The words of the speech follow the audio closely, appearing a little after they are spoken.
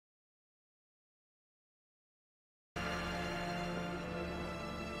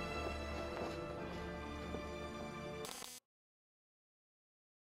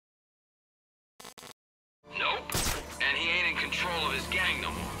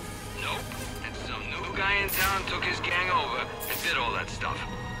guy in town took his gang over and did all that stuff.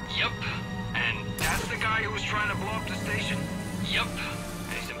 Yup. And that's the guy who was trying to blow up the station? Yup.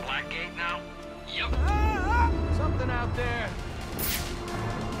 And he's in Blackgate now? Yup. Something out there.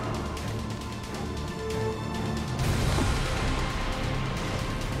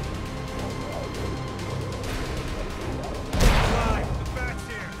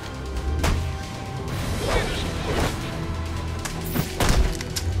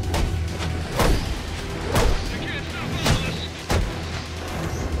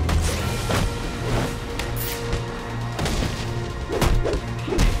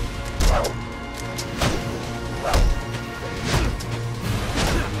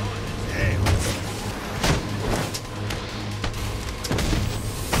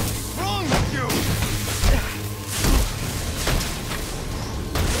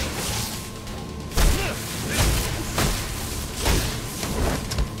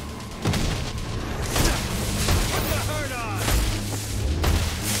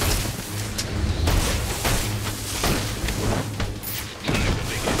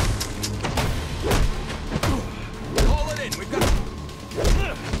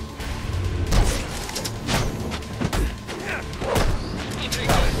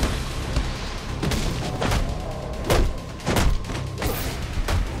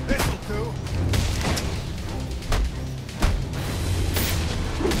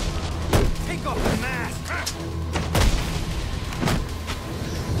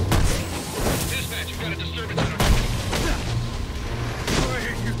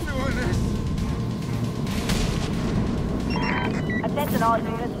 All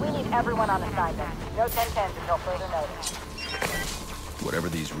units, we need everyone on assignment. No 10-10s until further notice. Whatever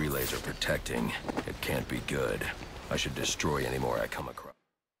these relays are protecting, it can't be good. I should destroy any more I come across.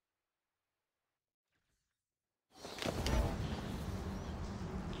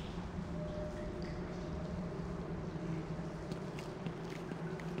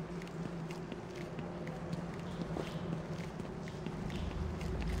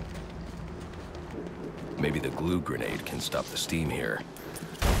 Maybe the glue grenade can stop the steam here.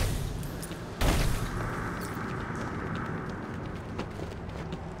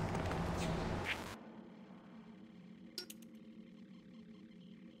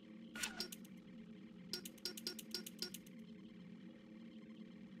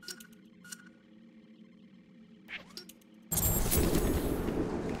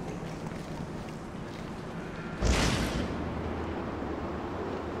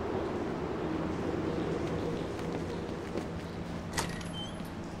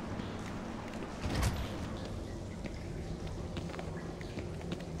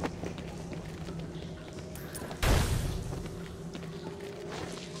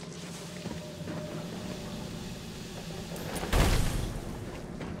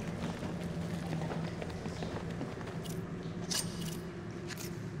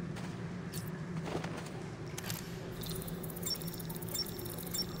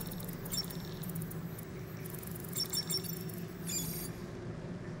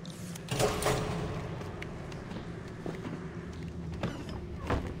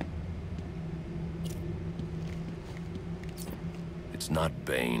 It's not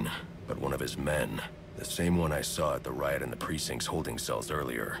Bane, but one of his men. The same one I saw at the riot in the precinct's holding cells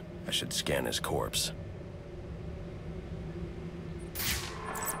earlier. I should scan his corpse.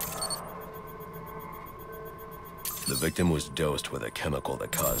 The victim was dosed with a chemical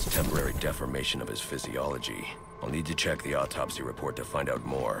that caused temporary deformation of his physiology. I'll need to check the autopsy report to find out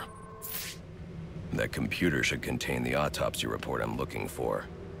more. That computer should contain the autopsy report I'm looking for.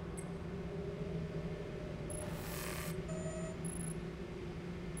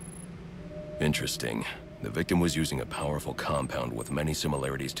 Interesting. The victim was using a powerful compound with many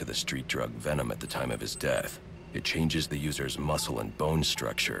similarities to the street drug Venom at the time of his death. It changes the user's muscle and bone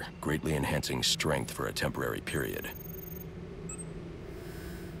structure, greatly enhancing strength for a temporary period.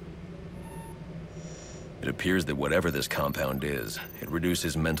 It appears that whatever this compound is, it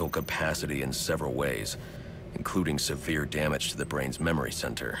reduces mental capacity in several ways, including severe damage to the brain's memory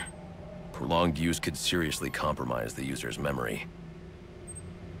center. Prolonged use could seriously compromise the user's memory.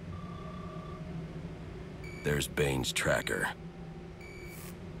 There's Bane's tracker.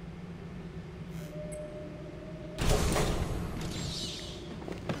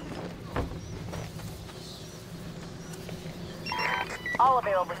 All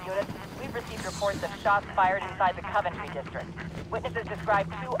available units, we've received reports of shots fired inside the Coventry district. Witnesses describe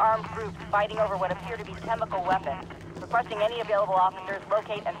two armed groups fighting over what appear to be chemical weapons. Requesting any available officers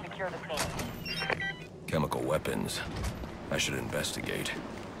locate and secure the scene. Chemical weapons. I should investigate.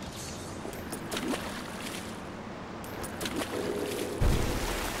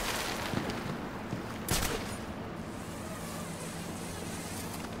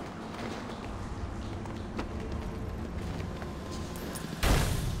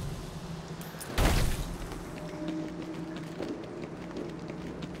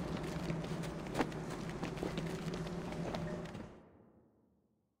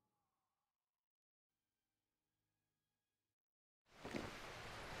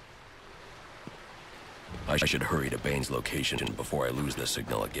 I should hurry to Bane's location before I lose the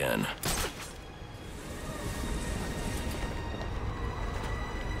signal again.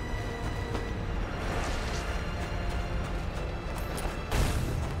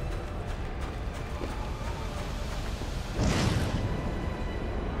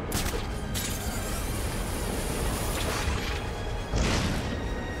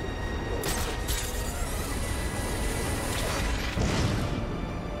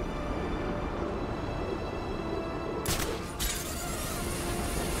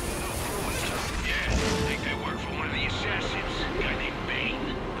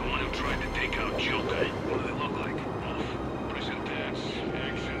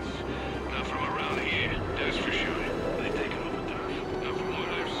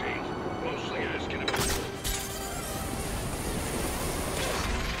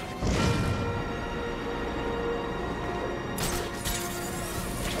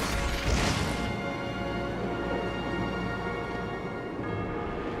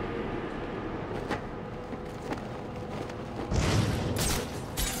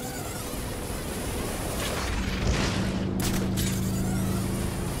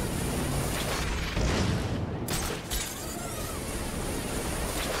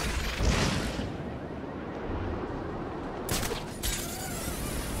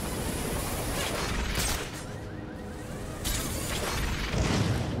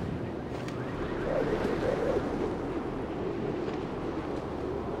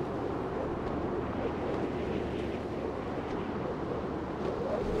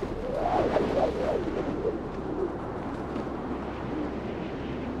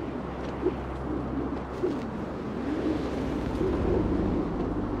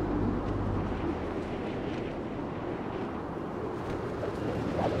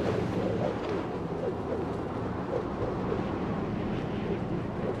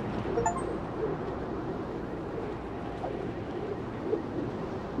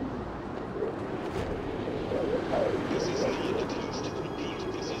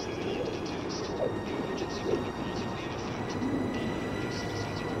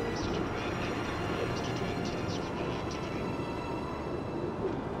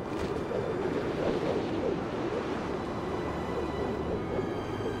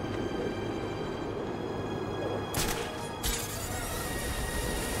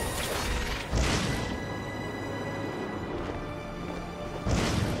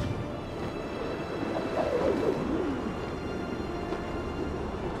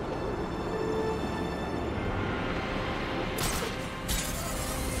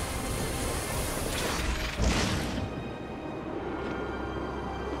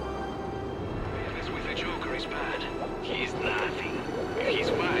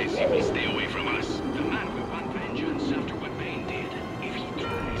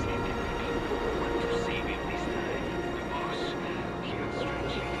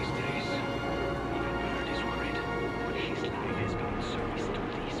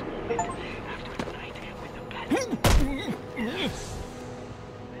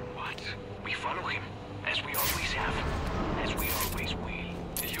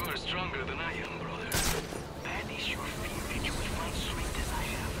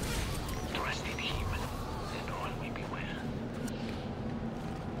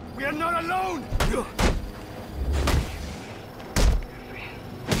 We are not alone!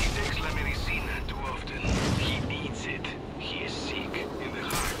 He takes La Medicina too often. He needs it. He is sick. In the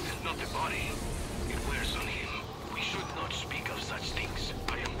heart, not the body. It wears on him. We should not speak of such things.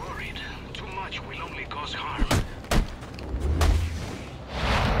 I am worried. Too much will only cause harm.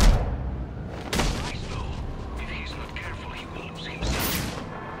 Nice though. If he's not careful, he will lose himself.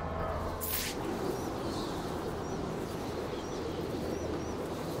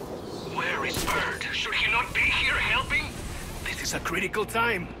 Where is Bird? Should he not be here helping? This is a critical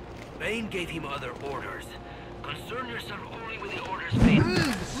time. Bane gave him other orders. Concern yourself only with the orders Bane...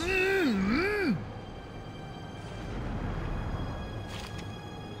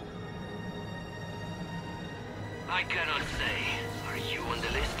 I cannot say. Are you on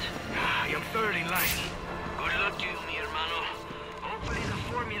the list? I am third in line. Good luck to you, mi hermano. Hopefully the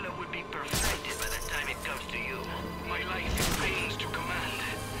formula would be perfected by the time it comes to you. My life is Bane's to command.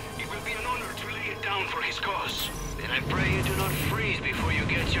 It will be an honor to lay it down for his cause. Then I pray you do not freeze before you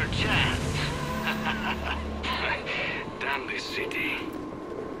get your chance. Damn this city.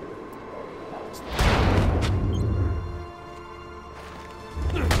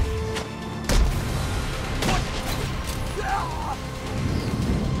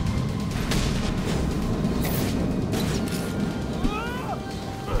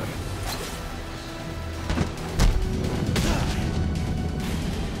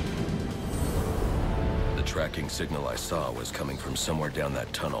 The tracking signal I saw was coming from somewhere down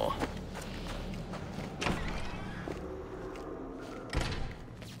that tunnel.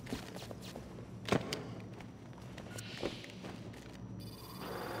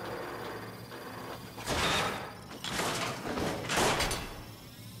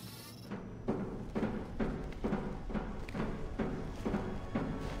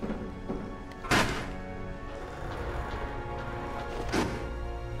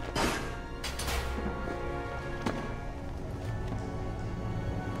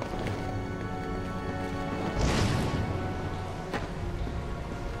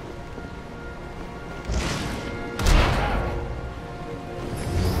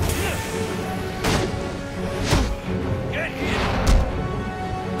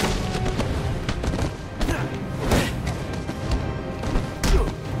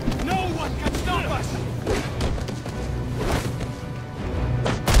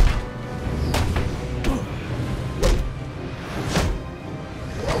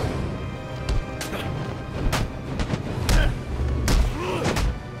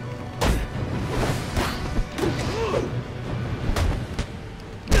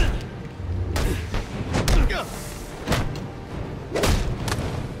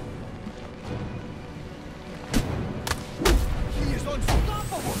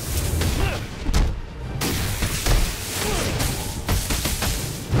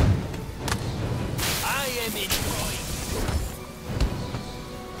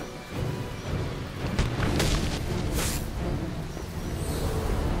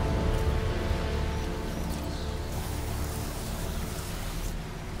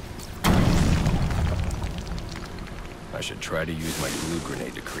 I should try to use my glue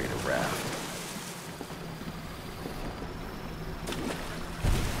grenade to create a raft.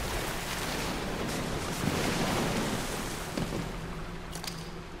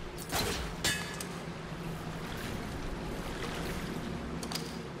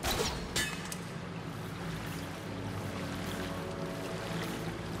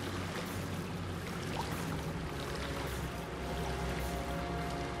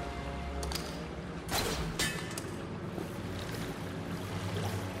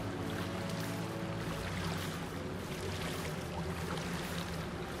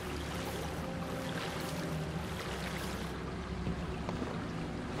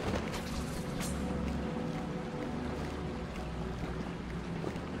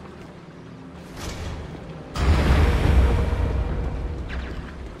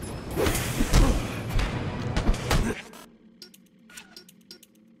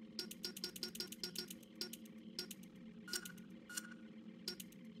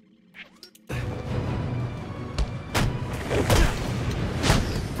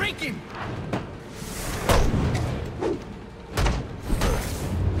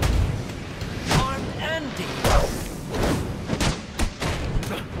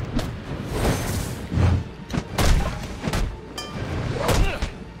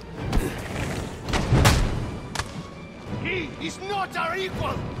 He's not our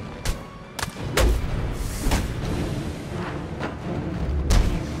equal!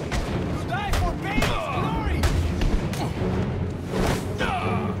 You die for Bane's glory!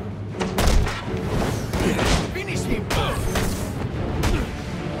 Finish him!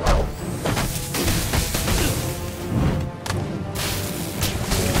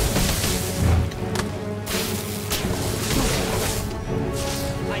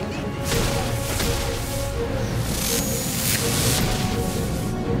 I need this.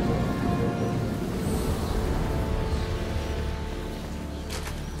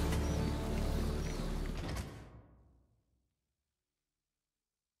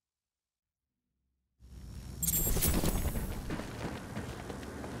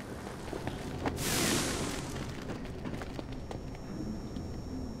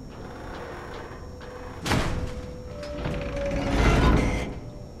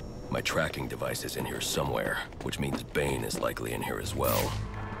 My tracking device is in here somewhere, which means Bane is likely in here as well.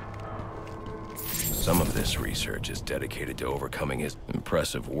 Some of this research is dedicated to overcoming his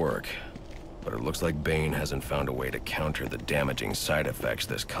impressive work, but it looks like Bane hasn't found a way to counter the damaging side effects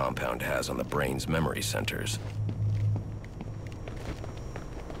this compound has on the brain's memory centers.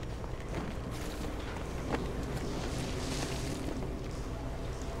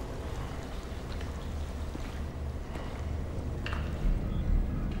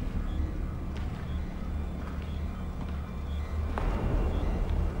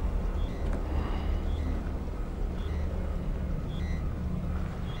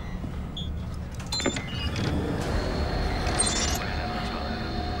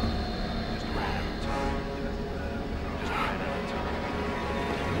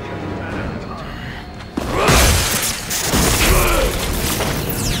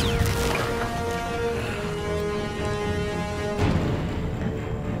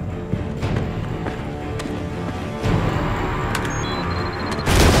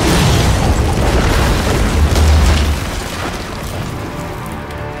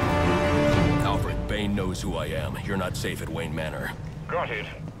 knows who I am. You're not safe at Wayne Manor. Got it.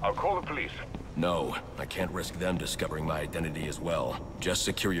 I'll call the police. No, I can't risk them discovering my identity as well. Just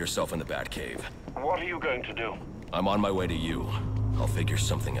secure yourself in the Batcave. What are you going to do? I'm on my way to you. I'll figure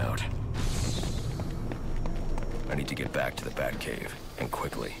something out. I need to get back to the Batcave, and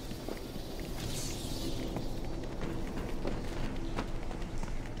quickly.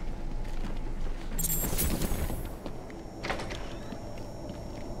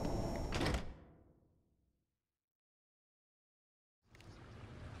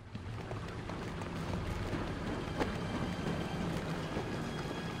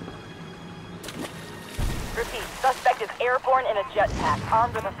 Repeat, suspect is airborne in a jetpack,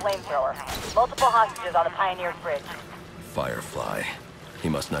 armed with a flamethrower. Multiple hostages on the Pioneers Bridge. Firefly. He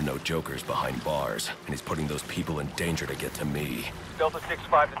must not know Joker's behind bars, and he's putting those people in danger to get to me. Delta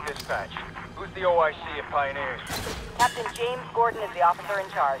 6-5 to dispatch. Who's the OIC at Pioneers? Captain James Gordon is the officer in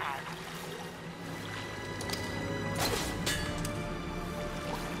charge.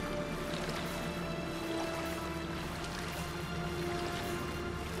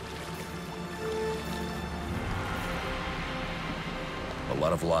 A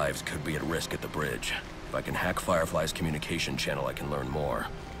lot of lives could be at risk at the bridge. If I can hack Firefly's communication channel, I can learn more.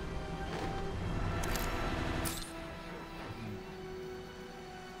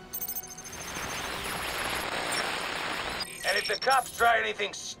 And if the cops try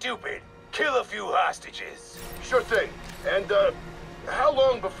anything stupid, kill a few hostages. Sure thing. And, how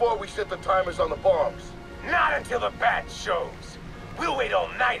long before we set the timers on the bombs? Not until the bat shows. We'll wait all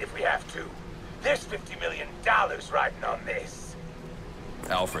night if we have to. There's $50 million riding on this.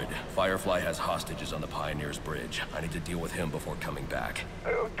 Alfred, Firefly has hostages on the Pioneers Bridge. I need to deal with him before coming back.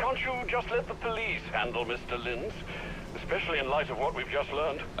 Can't you just let the police handle Mr. Linz? Especially in light of what we've just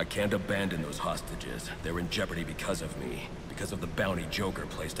learned. I can't abandon those hostages. They're in jeopardy because of me. Because of the bounty Joker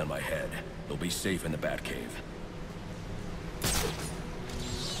placed on my head. They'll be safe in the Batcave.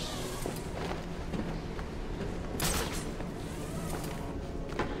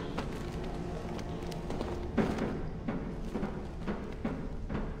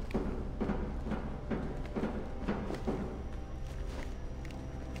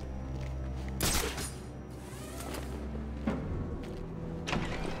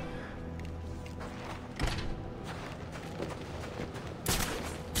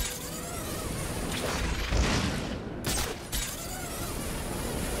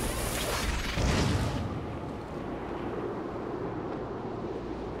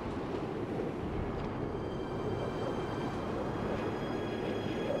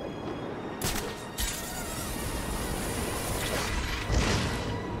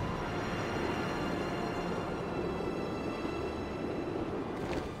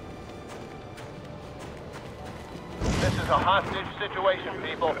 This is a hostage situation,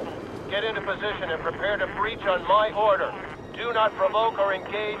 people. Get into position and prepare to breach on my order. Do not provoke or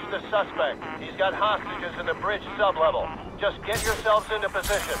engage the suspect. He's got hostages in the bridge sublevel. Just get yourselves into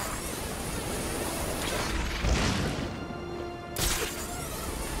position.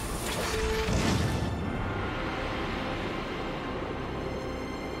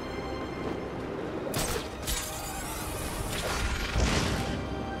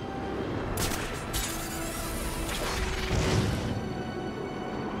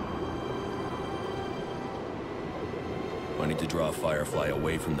 I need to draw Firefly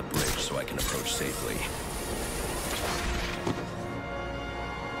away from the bridge so I can approach safely.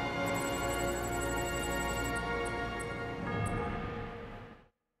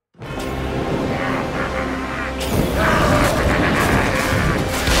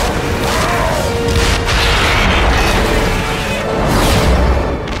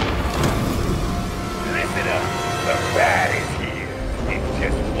 Listen up. The bat is here. It's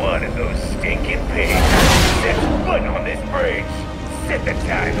just one of those stinking pigs. Set foot on this bridge. Set the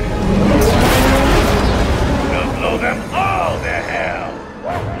timer. We'll blow them all to hell.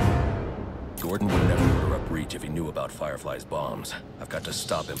 Gordon would never order a breach if he knew about Firefly's bombs. I've got to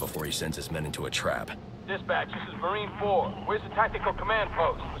stop him before he sends his men into a trap. Dispatch, this is Marine 4. Where's the tactical command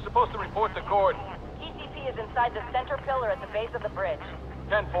post? We're supposed to report to Gordon. TCP is inside the center pillar at the base of the bridge.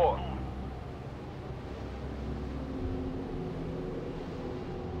 10-4.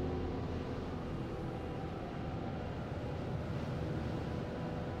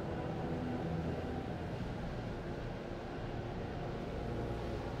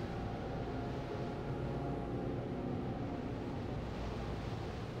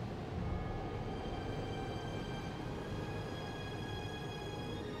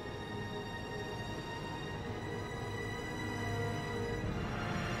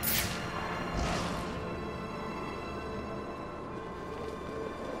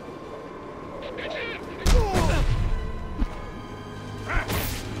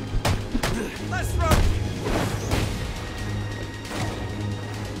 Let's run!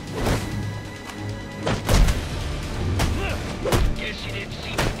 Guess you didn't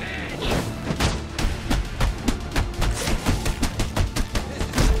see the badge.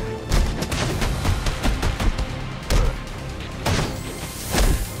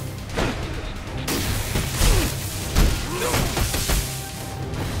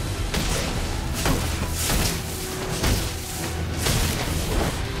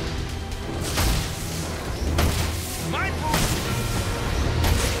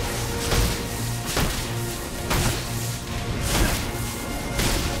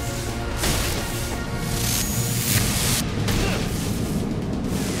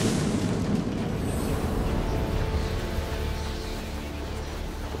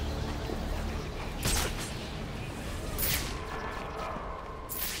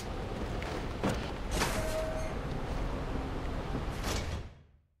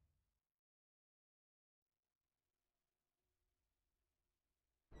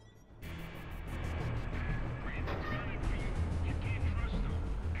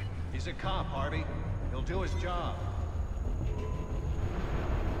 He's a cop, Harvey. He'll do his job.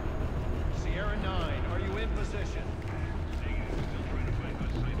 Sierra 9, are you in position? Still trying to find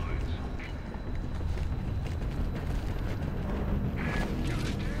those sightlines.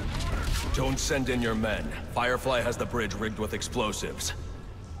 Don't send in your men. Firefly has the bridge rigged with explosives.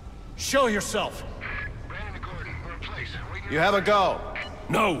 Show yourself! Brandon and Gordon, we're in place. You have a go.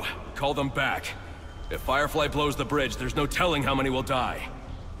 No! Call them back. If Firefly blows the bridge, there's no telling how many will die.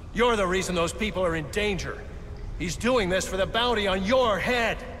 You're the reason those people are in danger. He's doing this for the bounty on your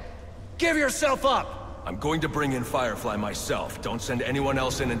head. Give yourself up! I'm going to bring in Firefly myself. Don't send anyone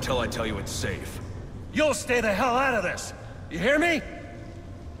else in until I tell you it's safe. You'll stay the hell out of this! You hear me?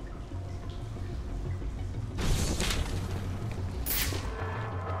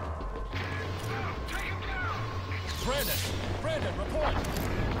 Brandon, report!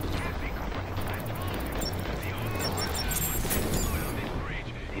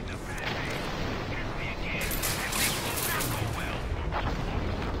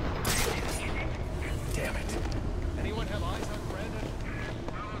 Damn it. Anyone have eyes on Brandon?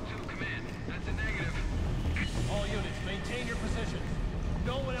 Bravo 2, command. That's a negative. All units, maintain your positions.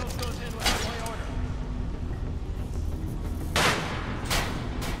 No one else goes in without my order.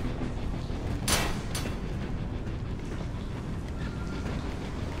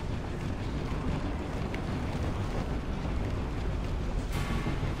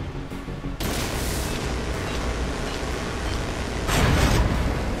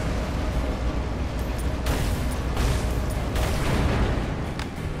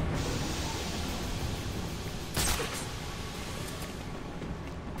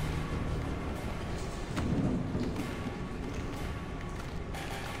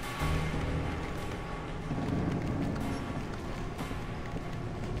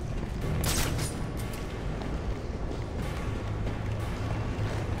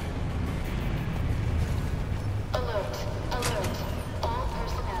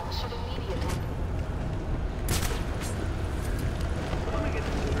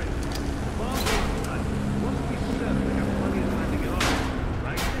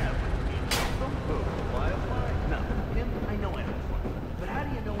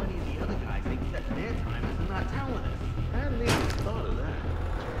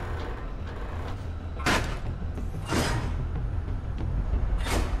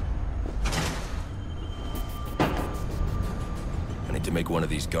 To make one of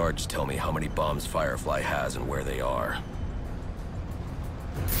these guards tell me how many bombs Firefly has and where they are.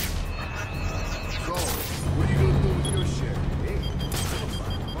 So, what are you gonna do with your shit, eh?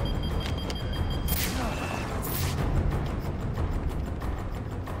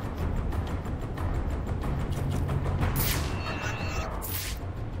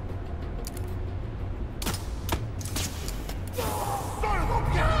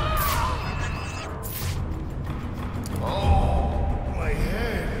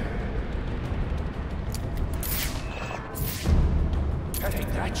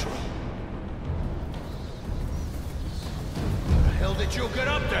 Did you get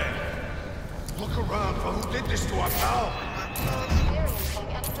up there? Look around for who did this to our pal. Experiencing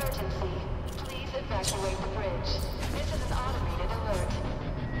an emergency. Please evacuate the bridge. This is an automated alert.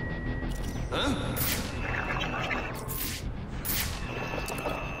 Huh?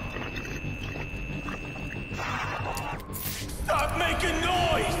 Stop making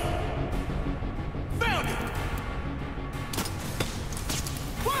noise! Found it!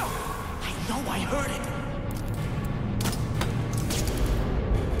 Wow! I know I heard it!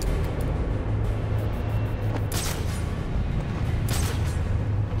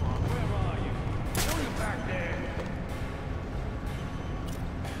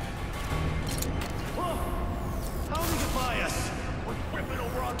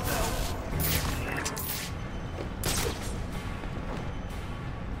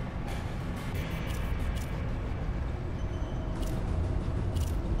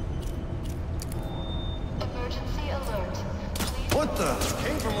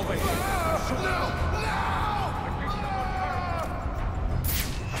 Came from over here. No!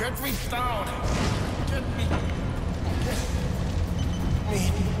 Get me down! Get me... Get me...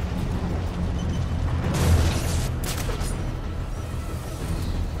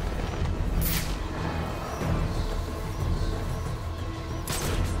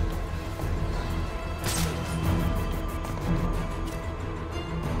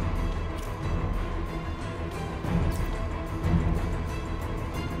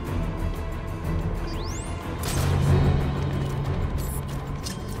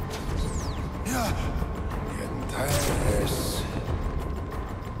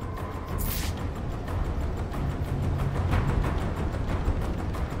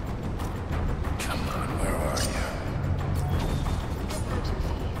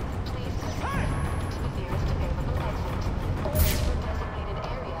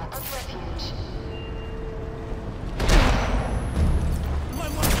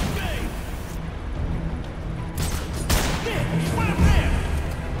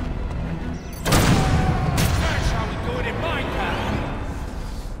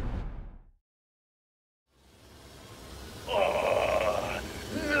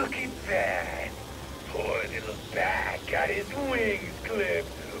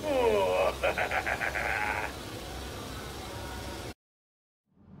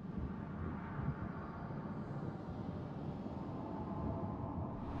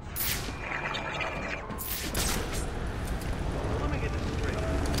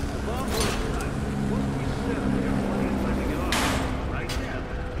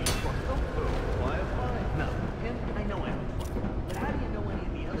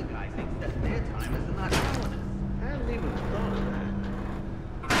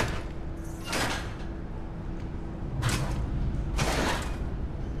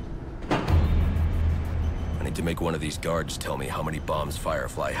 To make one of these guards tell me how many bombs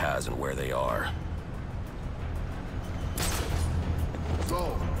Firefly has and where they are. So,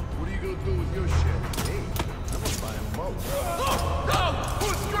 what are you gonna do with your shit? Hey, I'm gonna buy them both. No!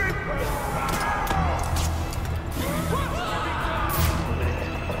 Push straight!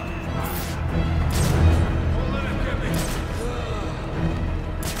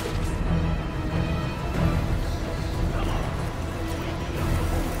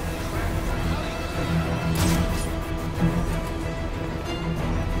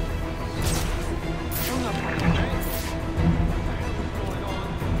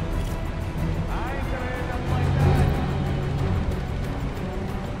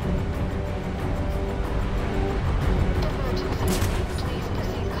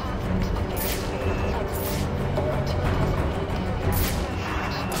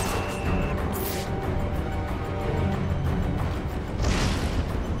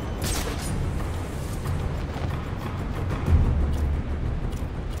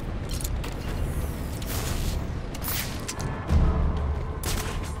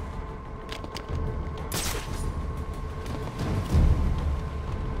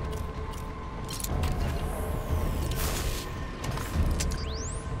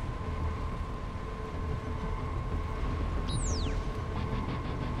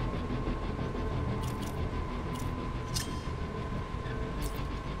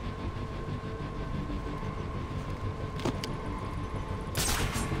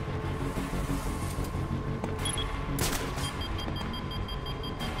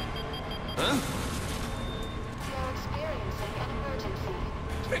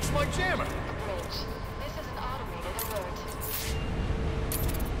 Fix my jammer! Bridge. This is an automated alert.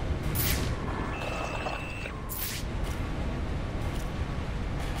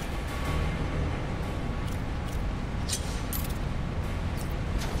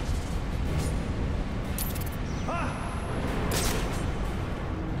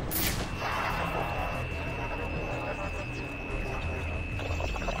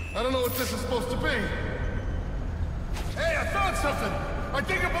 I don't know what this is supposed to be. Hey, I found something! I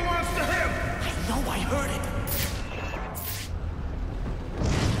think it belongs to him! I know, I heard it.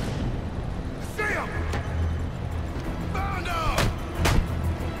 See him! Found him!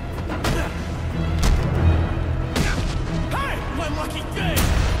 Hey! My lucky day!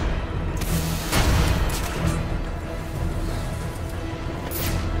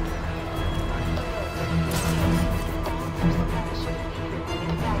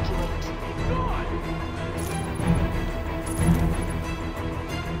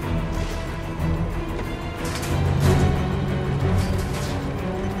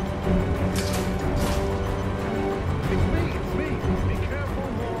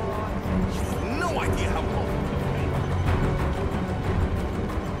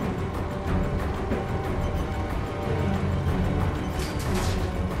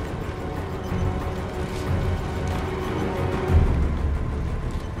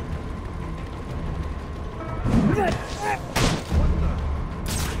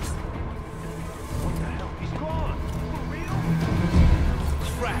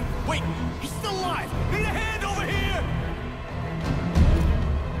 crap! Wait, he's still alive! Need a hand over here!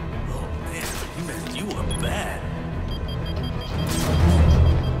 Oh man, he messed you up bad.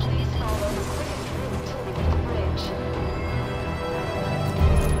 Please follow the quickest route to leave the bridge.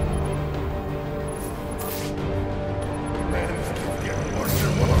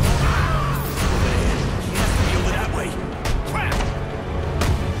 He has to be over that way. Crap!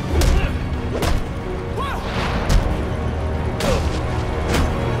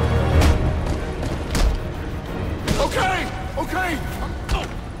 Okay!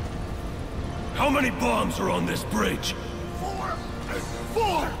 How many bombs are on this bridge?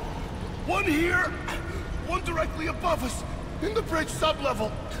 Four! One here, one directly above us, in the bridge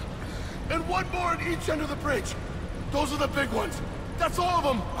sublevel, and one more at each end of the bridge. Those are the big ones. That's all of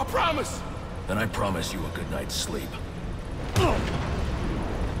them, I promise. Then I promise you a good night's sleep.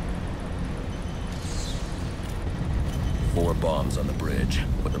 4 bombs on the bridge,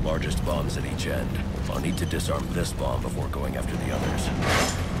 with the largest bombs at each end. I'll need to disarm this bomb before going after the others.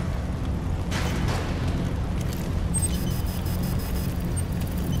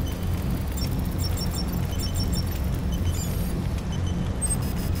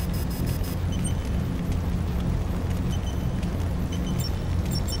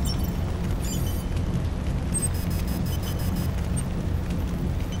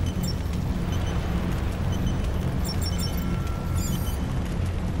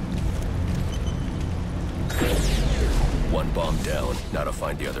 One bomb down, now to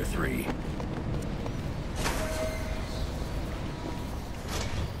find the other 3.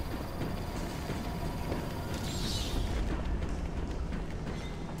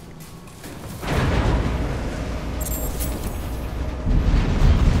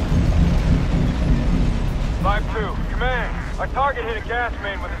 Command, our target hit a gas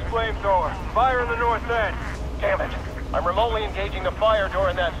main with his flamethrower. Fire in the north end. Damn it. I'm remotely engaging the fire door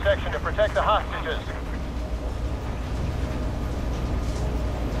in that section to protect the hostages.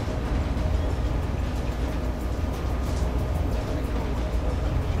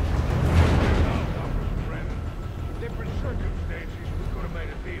 Different circumstances, we could have made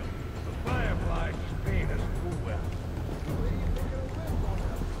a deal. The Firefly just paying us too well.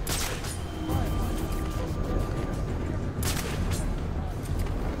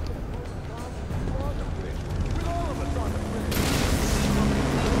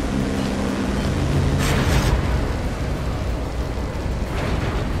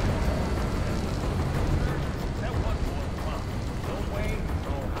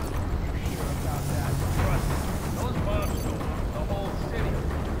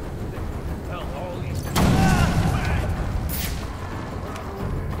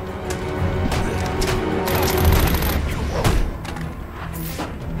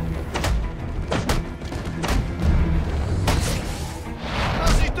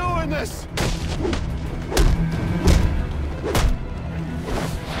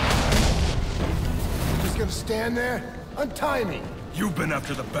 Stand there? Untie me! You've been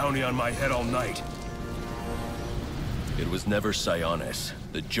after the bounty on my head all night. It was never Sionis.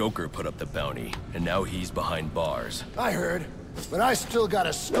 The Joker put up the bounty, and now he's behind bars. I heard, but I still got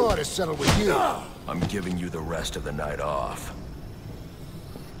a score to settle with you. I'm giving you the rest of the night off.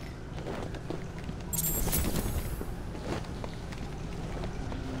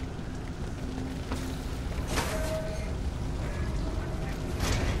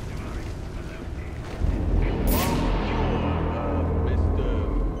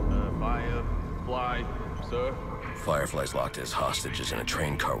 Firefly's locked his hostages in a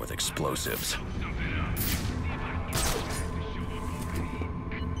train car with explosives.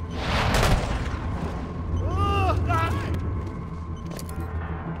 Oh God,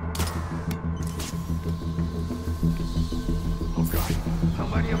 how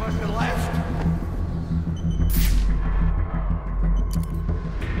many of us are left?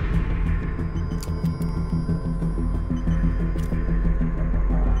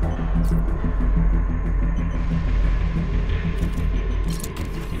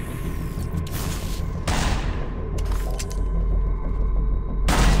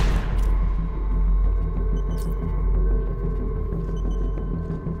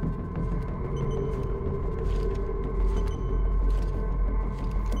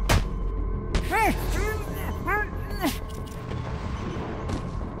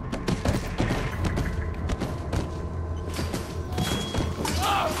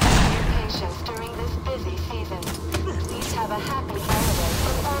 Patience during this busy season. Please have a happy holiday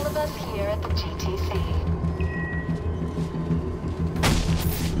from all of us here at the GTC.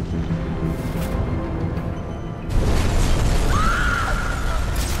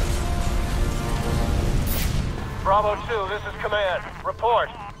 Bravo 2, this is Command. Report.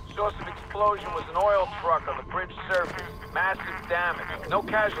 Source of explosion was an oil truck on the bridge surface. Massive damage. No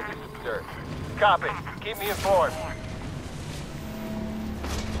casualties observed. Copy. Keep me informed.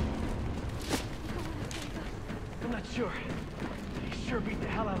 I'm not sure. He sure beat the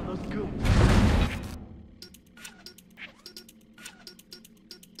hell out of those goons.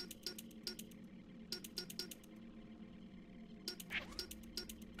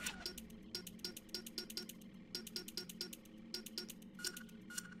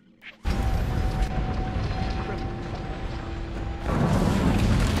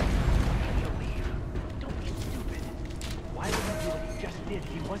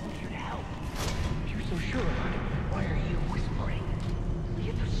 He wasn't here to help. If you're so sure about it, why are you whispering? Will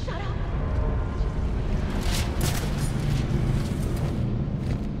you just shut up?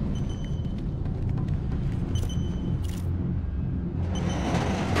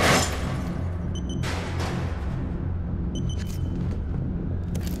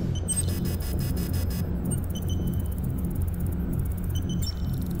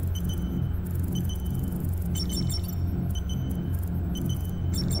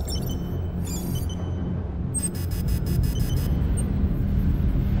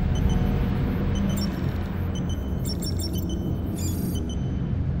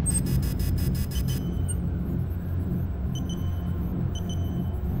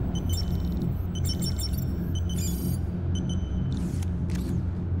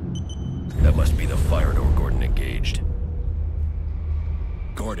 That must be the fire door Gordon engaged.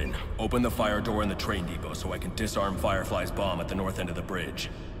 Gordon, open the fire door in the train depot so I can disarm Firefly's bomb at the north end of the bridge.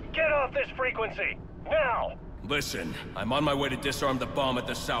 Get off this frequency! Now! Listen, I'm on my way to disarm the bomb at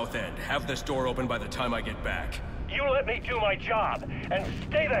the south end. Have this door open by the time I get back. You let me do my job, and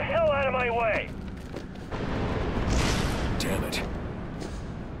stay the hell out of my way! Damn it.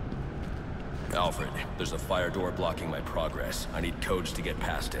 Alfred, there's a fire door blocking my progress. I need codes to get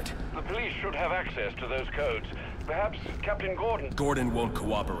past it. The police should have access to those codes. Perhaps Captain Gordon... Gordon won't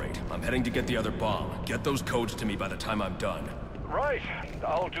cooperate. I'm heading to get the other bomb. Get those codes to me by the time I'm done. Right.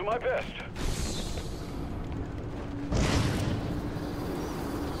 I'll do my best.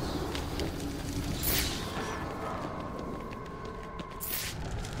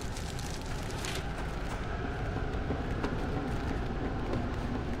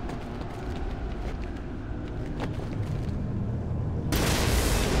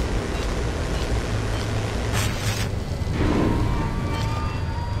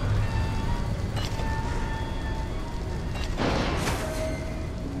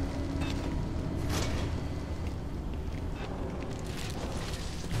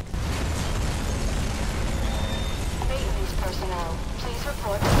 Personnel, please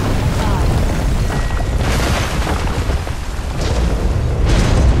report to Firefly.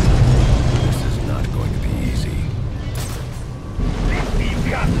 This is not going to be easy. You've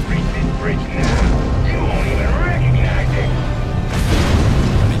got to reach this bridge now. You won't even recognize it.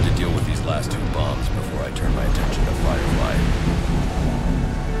 I need to deal with these last two bombs before I turn my attention to Firefly.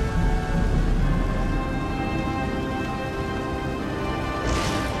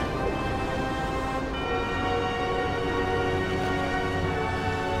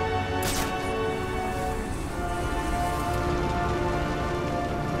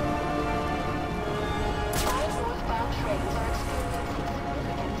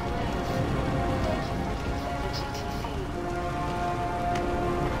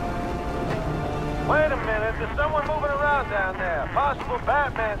 Wait a minute, there's someone moving around down there. Possible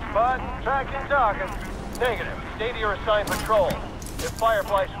Batman spot, tracking target. Negative. Stay to your assigned patrol. If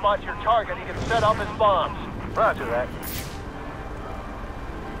Firefly spots your target, he can set off his bombs. Roger that.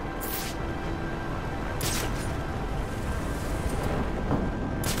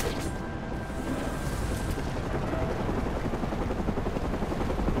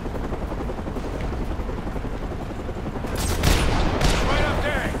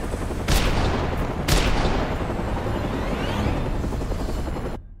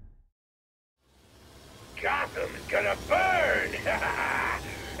 Gotham's gonna burn!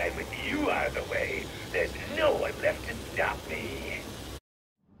 And with you out of the way, there's no one left to stop me.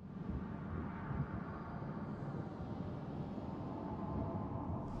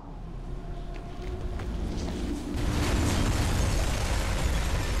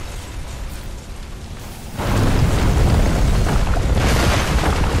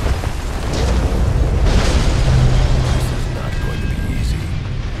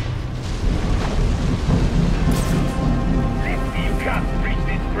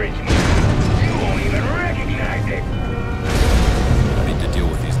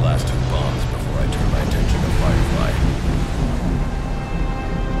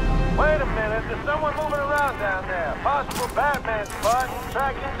 There's someone moving around down there.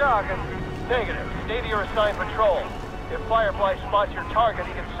 keep talking. Negative. Stay to your assigned patrol. If Firefly spots your target,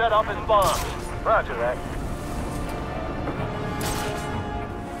 he can set off his bombs. Roger that.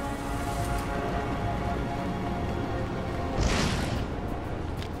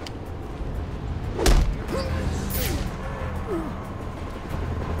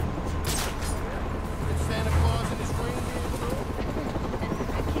 Santa Claus and his reindeer.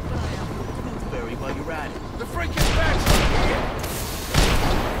 Keep an eye out for the Toothberry while you're at it. The freaking bats!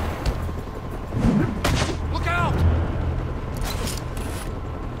 Look out!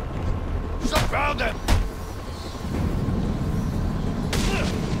 Surround them!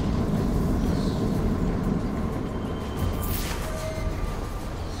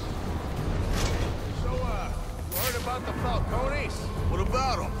 So, heard about the Falcones? What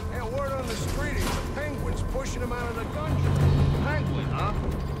about him? Yeah, word on the street is the Penguin's pushing him out of the dungeon. Penguin, huh?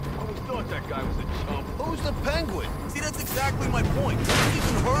 I always thought that guy was a chump. Who's the Penguin? See, that's exactly my point. I've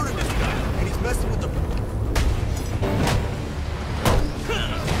even heard of this guy, and he's messing with the...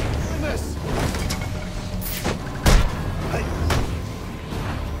 Miss!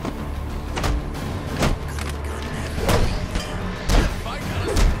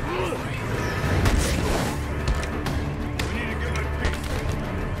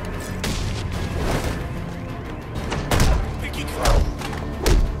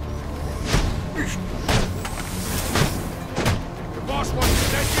 The boss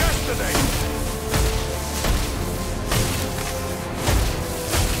wasn't dead yesterday!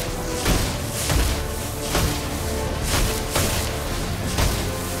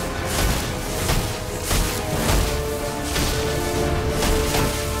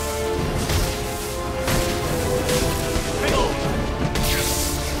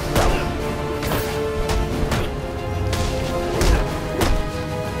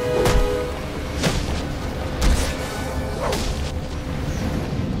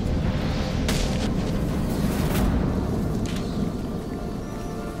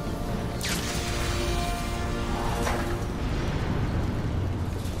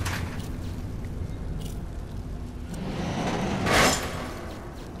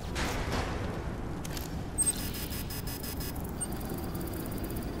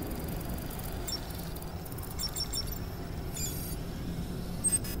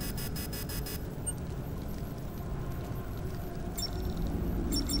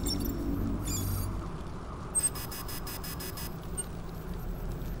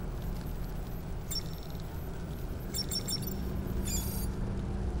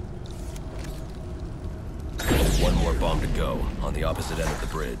 One more bomb to go, on the opposite end of the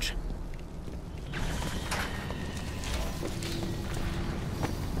bridge.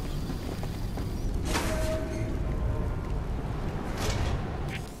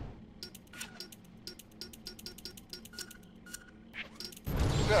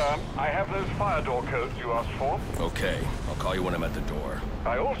 Sir, I have those fire door codes you asked for. Okay, I'll call you when I'm at the door.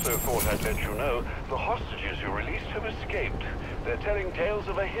 I also thought I'd let you know the hostages you released have escaped. They're telling tales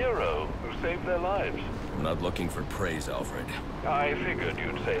of a hero who saved their lives. I'm not looking for praise, Alfred. I figured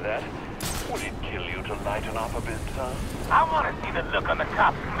you'd say that. Would it kill you to lighten up a bit, sir? I want to see the look on the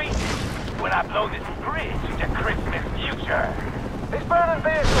cops' faces when I blow this bridge into Christmas future. He's burning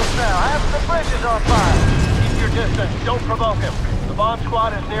vehicles now. Half the bridge is on fire. Keep your distance. Don't provoke him. The bomb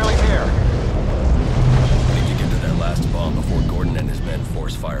squad is nearly here. I need to get to that last bomb before Gordon and his men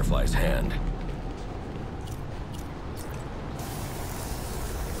force Firefly's hand.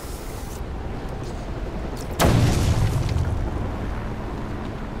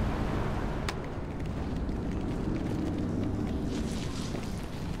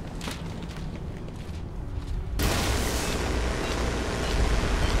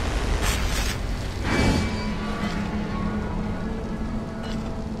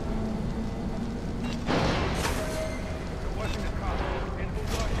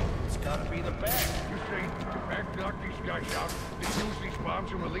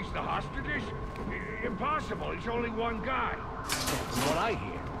 And release the hostages? Impossible. He's only one guy. From what I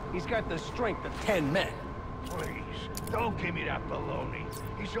hear, he's got the strength of 10 men. Please, don't give me that baloney.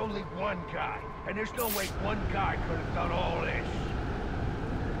 He's only one guy, and there's no way one guy could have done all this.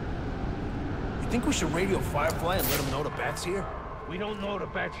 You think we should radio Firefly and let him know the bat's here? We don't know the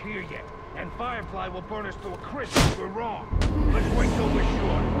bat's here yet, and Firefly will burn us to a crisp if we're wrong. Let's wait till we're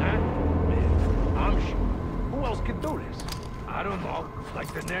sure, huh? I'm sure. Who else could do this? I don't know,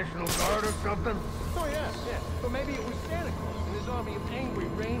 like the National Guard or something? Oh, yeah. Or maybe it was Santa Claus and his army of angry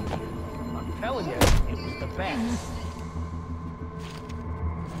reindeer. I'm telling you, it was the bats.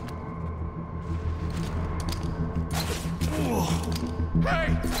 Hey!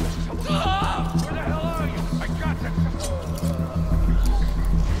 Where the hell are you? I got this!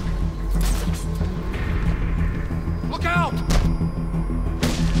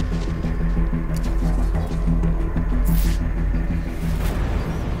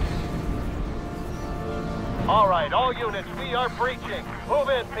 units. We are breaching. Move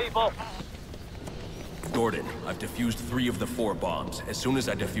in, people. Gordon, I've defused 3 of the 4 bombs. As soon as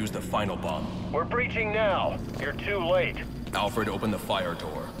I defuse the final bomb. We're breaching now. You're too late. Alfred, open the fire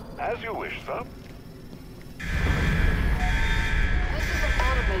door. As you wish, sir. This is an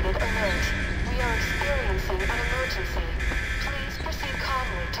automated alert. We are experiencing an emergency. Please proceed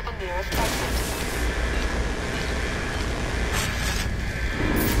calmly to the nearest exit.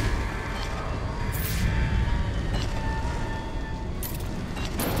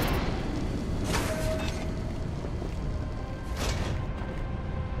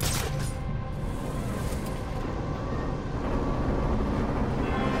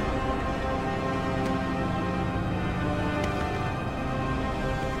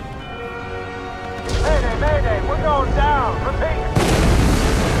 Mayday, we're going down. Repeat.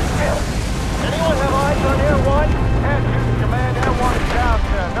 Anyone have eyes on Air 1? Head to command, Air 1 is down,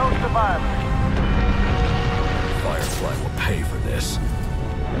 sir. No survivors. Firefly will pay for this.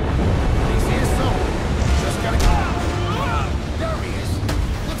 He's here somewhere. Just gotta go. There he is.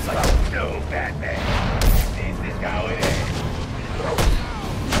 Looks like No, Batman. This is how it is.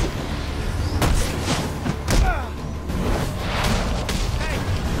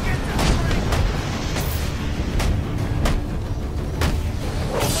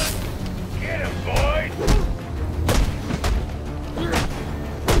 Get him, boys!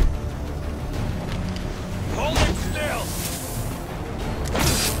 Hold him still!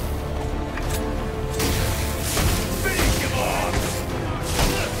 Finish him off!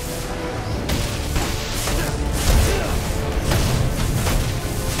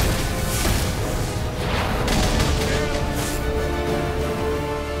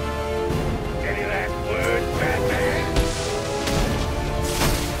 Any last words, Batman?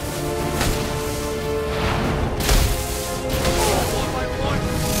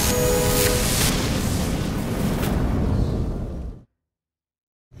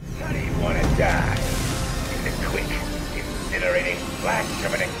 How do you want to die? In a quick, incinerating flash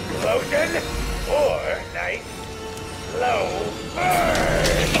of an explosion? Or nice, slow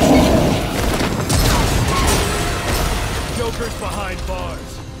burn? Joker's behind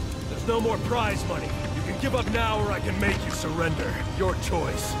bars. There's no more prize money. You can give up now or I can make you surrender. Your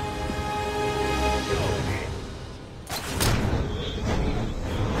choice.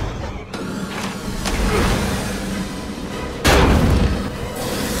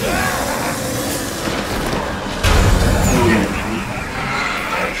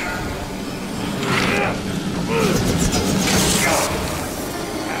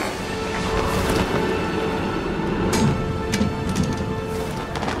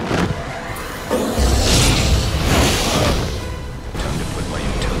 Time to put my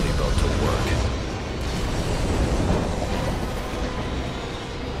utility belt to work.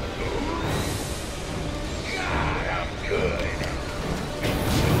 God, I'm good.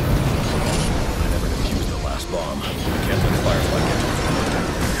 I never defused the last bomb. Can't let Firefly get to his contact.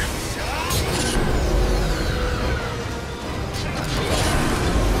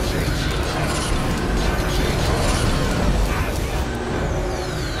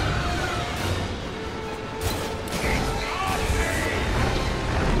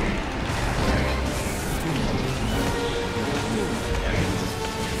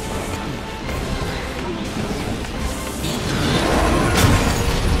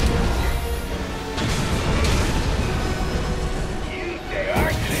 You say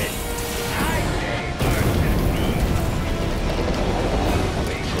arsonist. I say arsonist.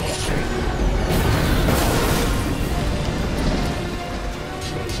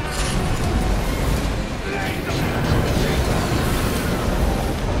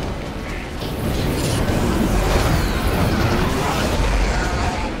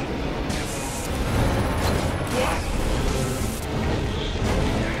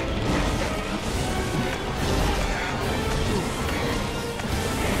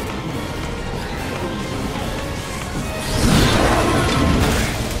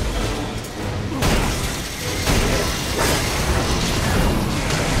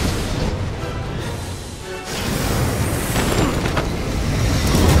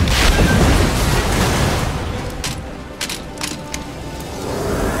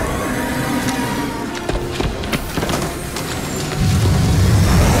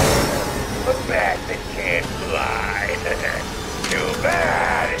 A bat that can't fly. Too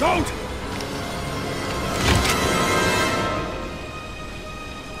bad. Don't!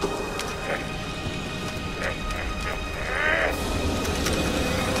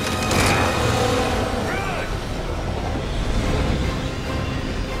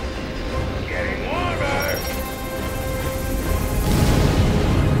 Getting warmer.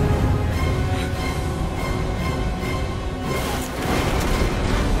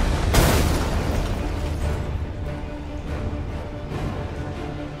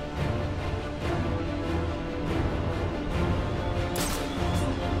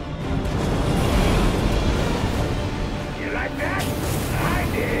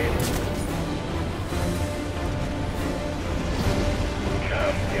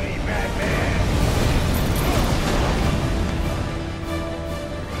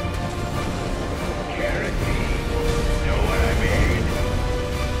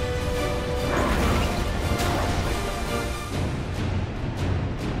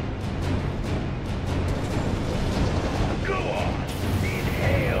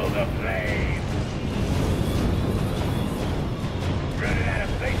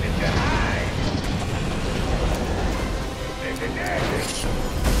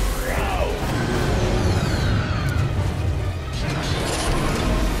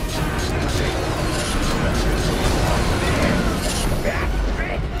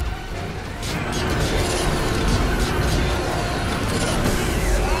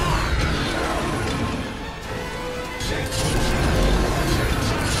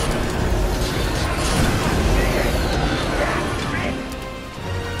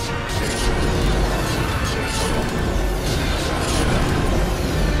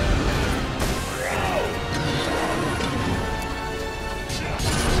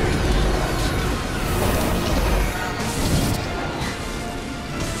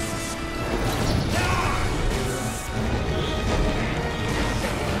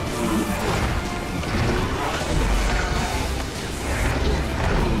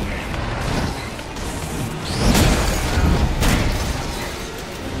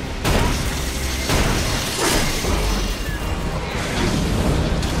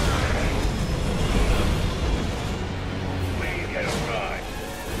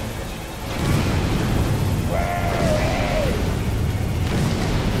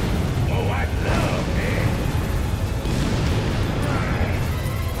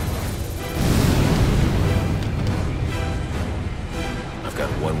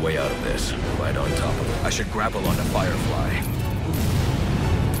 grapple onto Firefly.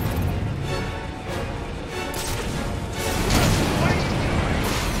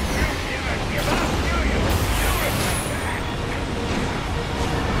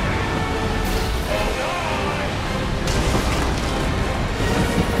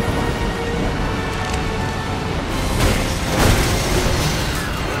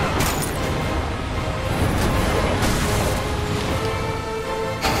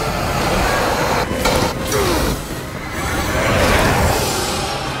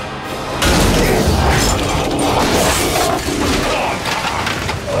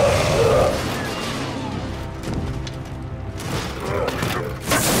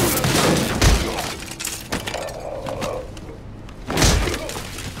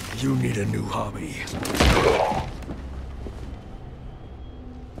 You need a new hobby.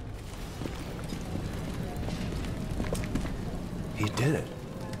 He did it.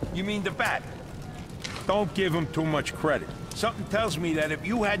 You mean the bat? Don't give him too much credit. Something tells me that if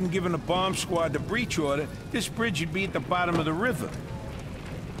you hadn't given the bomb squad the breach order, this bridge would be at the bottom of the river.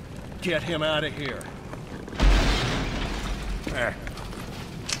 Get him out of here.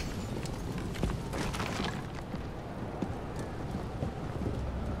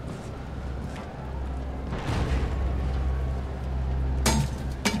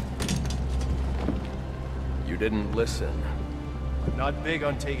 You didn't listen. I'm not big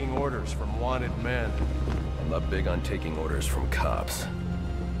on taking orders from wanted men. I'm not big on taking orders from cops.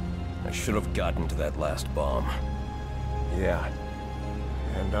 I should have gotten to that last bomb. Yeah.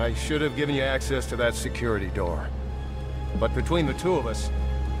 And I should have given you access to that security door. But between the two of us,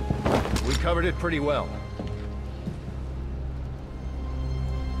 we covered it pretty well.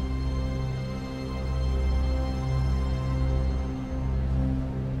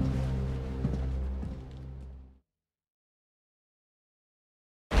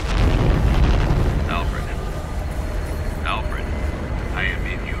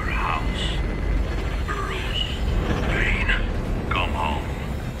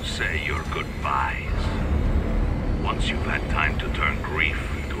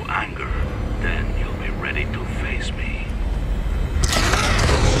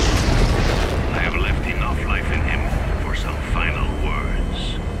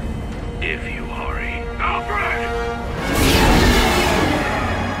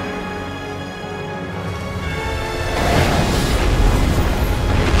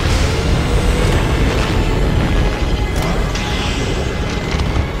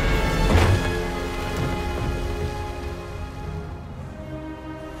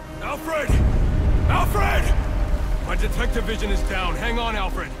 Detective vision is down. Hang on,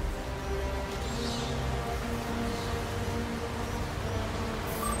 Alfred.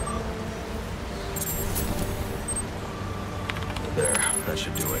 There, that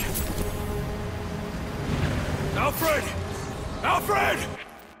should do it. Alfred! Alfred!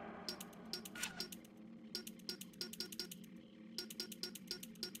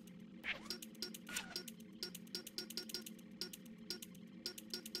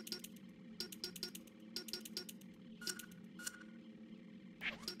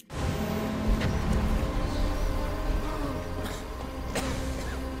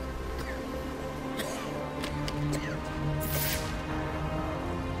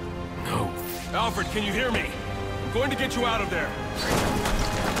 Alfred, can you hear me? I'm going to get you out of there.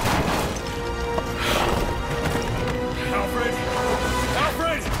 Alfred!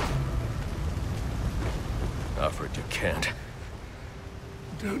 Alfred! Alfred, you can't.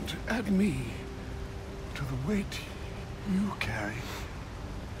 Don't add me to the weight you carry.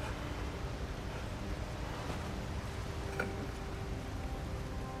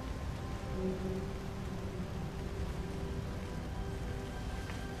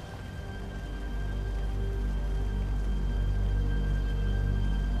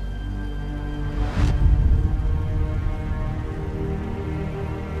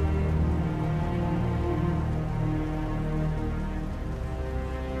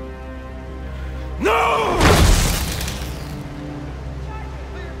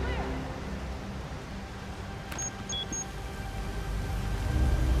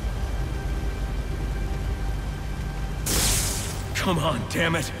 Come on,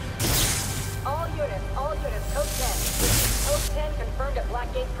 damn it! All units, code 10. Code 10 confirmed at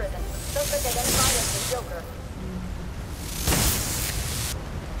Blackgate Prison. Suspect identified as the Joker.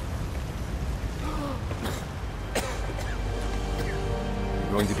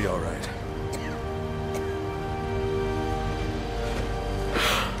 You're going to be all right.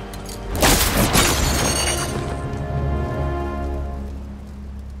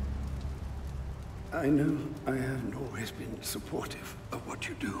 I know I haven't always been supportive of what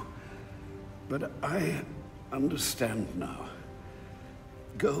you do, but I understand now.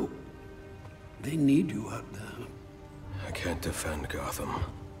 Go. They need you out there. I can't defend Gotham.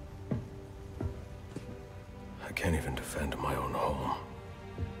 I can't even defend my own home.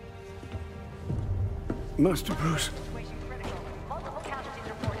 Master Bruce. Situation critical. Multiple casualties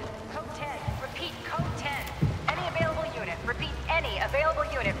reported. Code 10. Repeat, code 10. Any available unit. Repeat, any available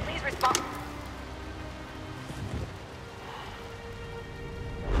unit. Please respond.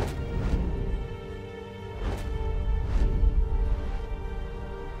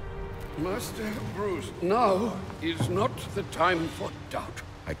 Master Bruce, now is not the time for doubt.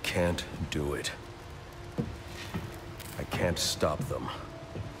 I can't do it. I can't stop them.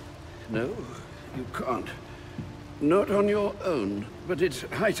 No, you can't. Not on your own, but it's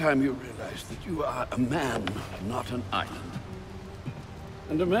high time you realize that you are a man, not an island.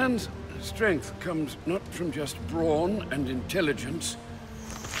 And a man's strength comes not from just brawn and intelligence,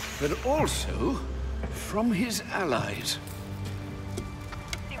 but also from his allies.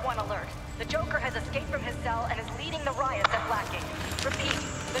 One alert. The Joker has escaped from his cell and is leading the riots at Blackgate. Repeat,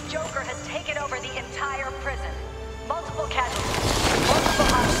 the Joker has taken over the entire prison. Multiple casualties, multiple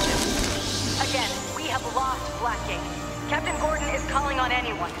hostages. Again, we have lost Blackgate. Captain Gordon is calling on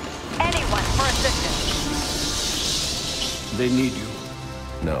anyone for assistance. They need you.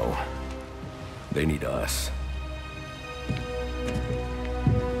 No. They need us.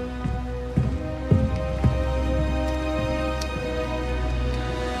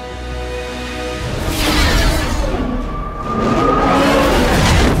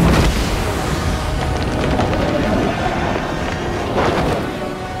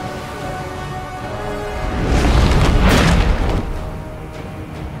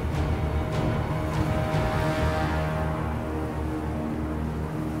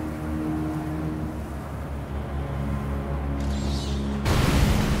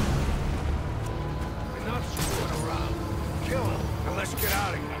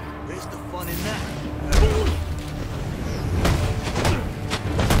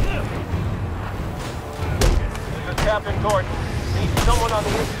 Captain Gordon. Need someone on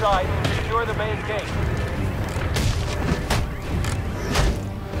the inside to secure the main gate.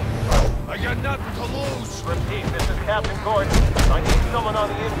 I got nothing to lose. Repeat, this is Captain Gordon. I need someone on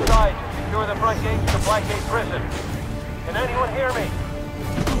the inside to secure the front gates to Blackgate Prison. Can anyone hear me?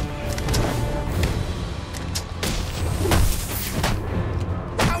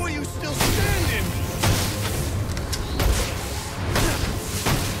 How are you still standing?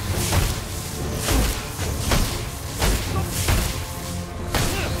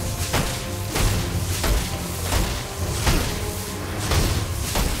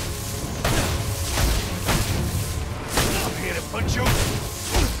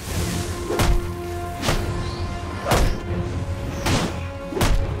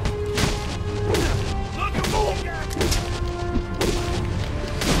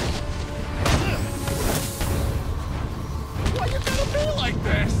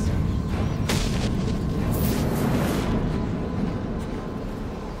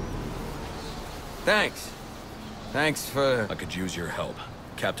 Thanks for... I could use your help.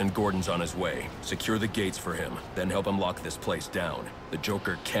 Captain Gordon's on his way. Secure the gates for him, then help him lock this place down. The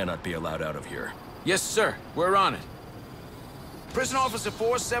Joker cannot be allowed out of here. Yes, sir. We're on it. Prison Officer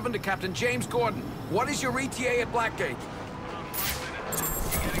 47 to Captain James Gordon. What is your ETA at Blackgate?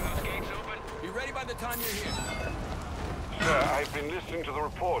 Be ready by the time you're here. Sir, I've been listening to the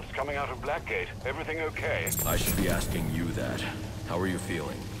reports coming out of Blackgate. Everything okay? I should be asking you that. How are you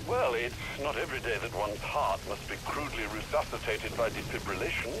feeling? Well, it's not every day that one's heart must be crudely resuscitated by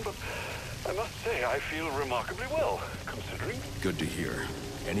defibrillation, but I must say I feel remarkably well, considering. Good to hear.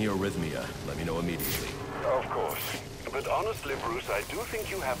 Any arrhythmia, let me know immediately. Of course. But honestly, Bruce, I do think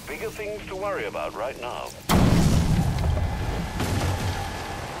you have bigger things to worry about right now.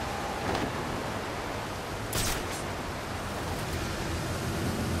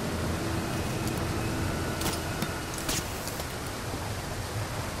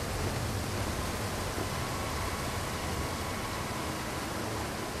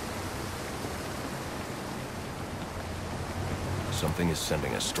 Something is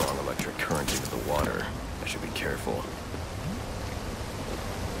sending a strong electric current into the water. I should be careful.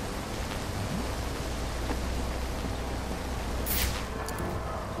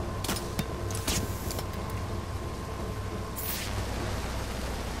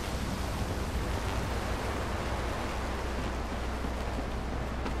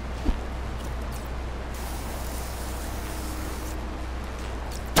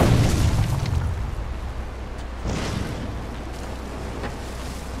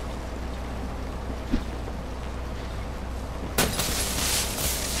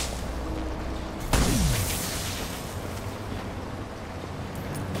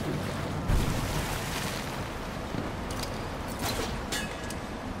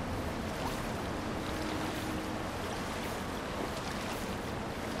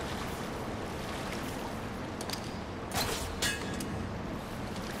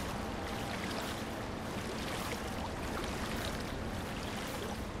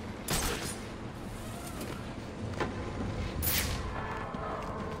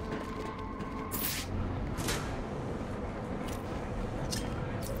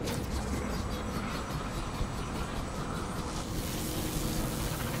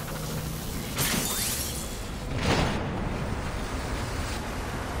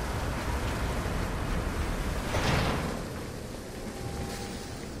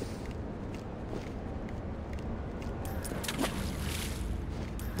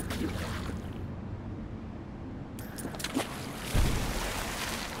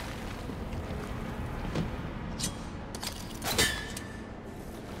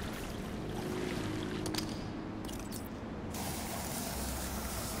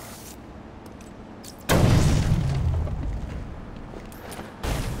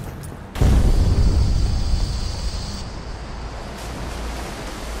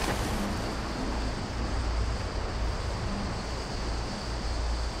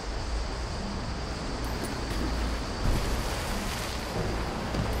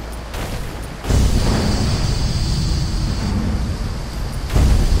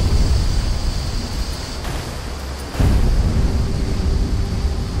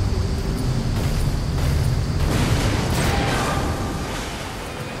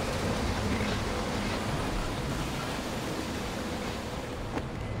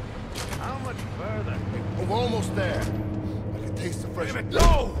 How much further? We're almost there. I can taste the fresh... Damn it,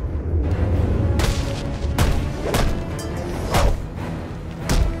 No!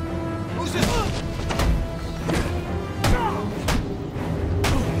 Who's this?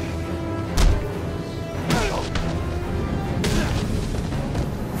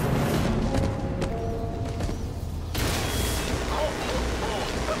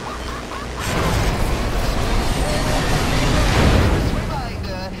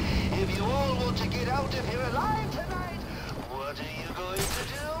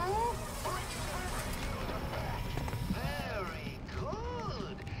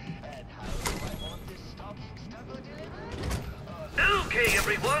 Okay,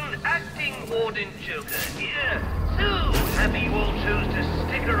 everyone, acting Warden Joker here. So, happy you all chose to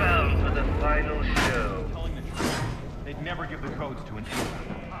stick around for the final show. Telling the truth, they'd never give the codes to an insider.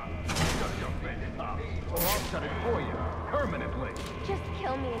 Or I'll shut it for you, permanently. Just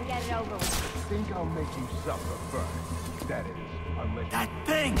kill me and get it over with. Think I'll make you suffer first. That is, unless... That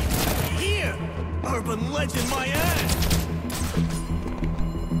thing! Here! Urban legend my ass!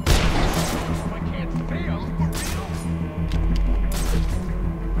 I can't see him, for real?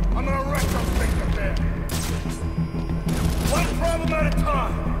 I'm gonna wreck those things up there. One problem at a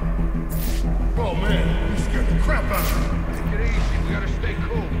time! Oh man, you scared the crap out of me. Take it easy, we gotta stay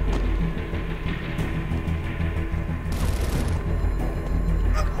cool.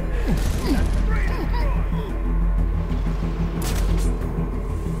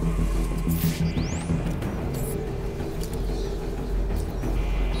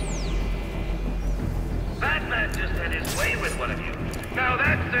 Batman just had his way with one of you. Now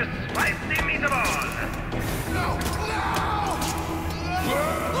that's the spicy meatball! No!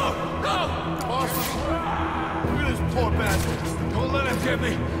 Boss, look at this poor bastard. Don't let him get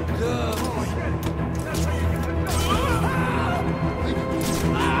me!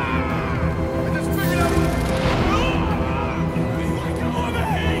 I just figured out... Oh, the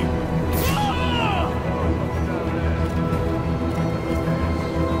heat!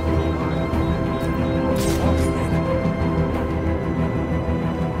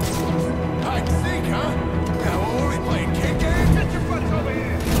 Hide and seek, huh? Yeah, well, what are we playing, kid game? Get your butts over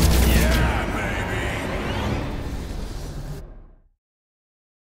here! Yeah, baby!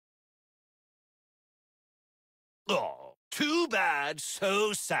 Oh, too bad,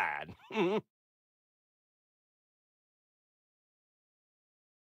 so sad.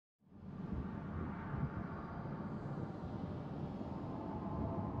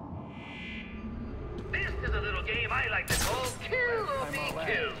 This is a little game I like to call Kill or Be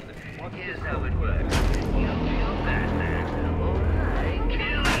Killed. Here's how it works. You kill Batman, or I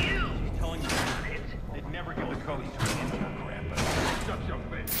kill you. She's telling you they'd never give the codes to an insider, Grandpa. Shut your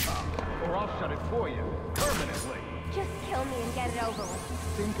face, or I'll shut it for you, permanently. Just kill me and get it over with.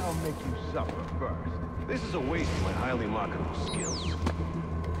 Think I'll make you suffer first. This is a waste of my highly marketable skills.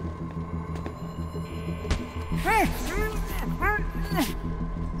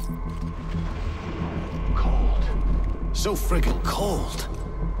 Cold. So friggin' cold.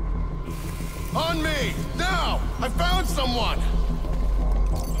 On me! Now! I found someone!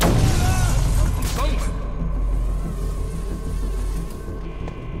 Someone!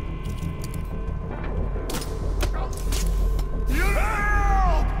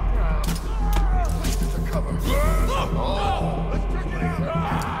 Cover. Oh. Let's check it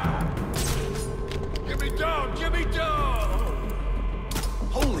out. Get me down! Get me down!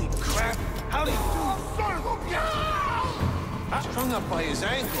 Holy crap! How do you do? Son of a... Strung up by his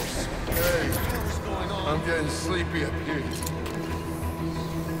ankles. Hey, What's going on? I'm getting sleepy up here.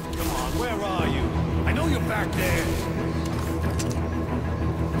 Come on, where are you? I know you're back there!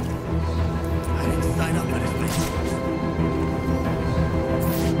 I didn't sign up for this thing.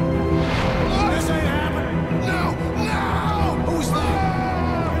 This ain't happening! No! No! Who's that?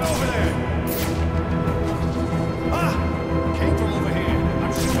 Get over there! Ah! Came from over here.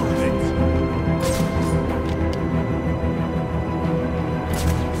 I'm sure of it.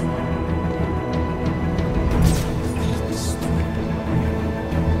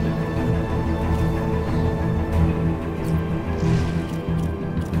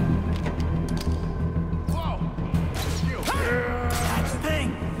 That thing!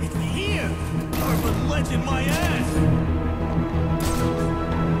 It's here! Urban legend my ass!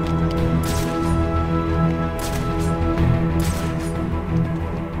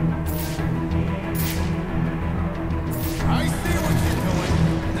 I see what you're doing.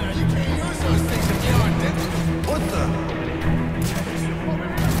 Now, you can't use those things if you aren't dead. What the?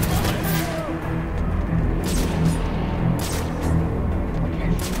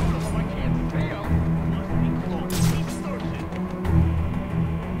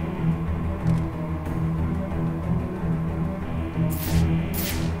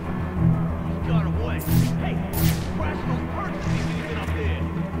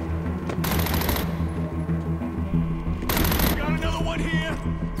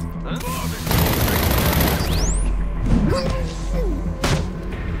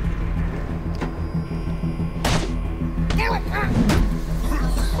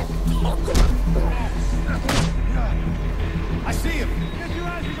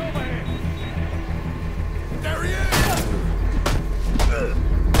 guys is over here! There he is!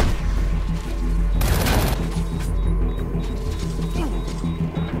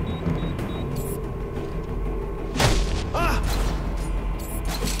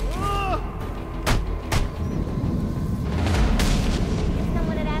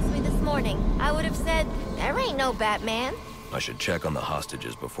 I would have said, there ain't no Batman. I should check on the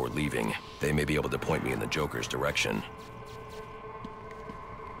hostages before leaving. They may be able to point me in the Joker's direction.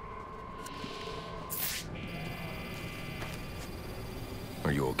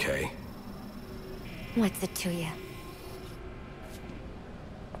 Are you okay? What's it to you?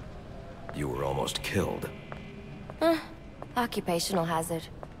 You were almost killed. Occupational hazard.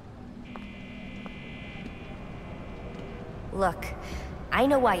 Look, I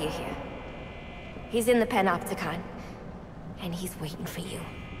know why you're here. He's in the Panopticon, and he's waiting for you.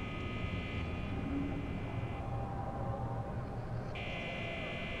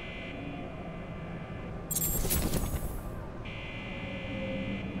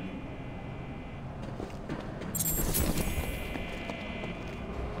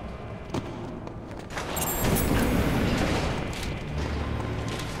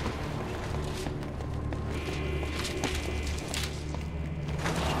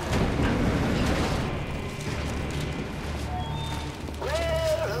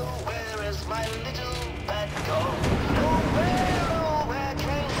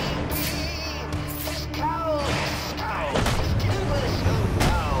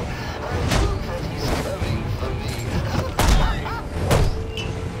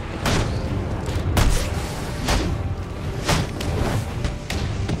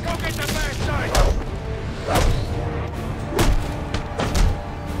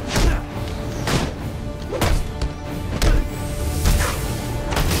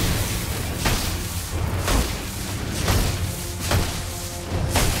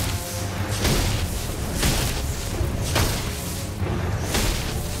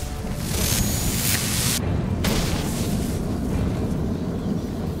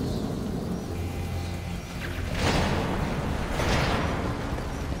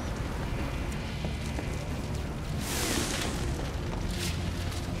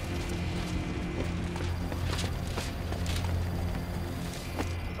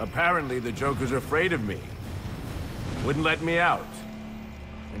 Apparently, the Joker's afraid of me. Wouldn't let me out.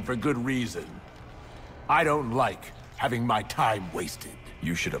 And for good reason. I don't like having my time wasted.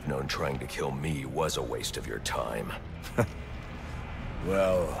 You should have known trying to kill me was a waste of your time.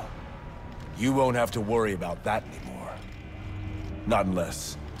 Well, you won't have to worry about that anymore. Not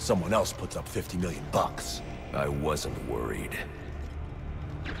unless someone else puts up 50 million bucks. I wasn't worried.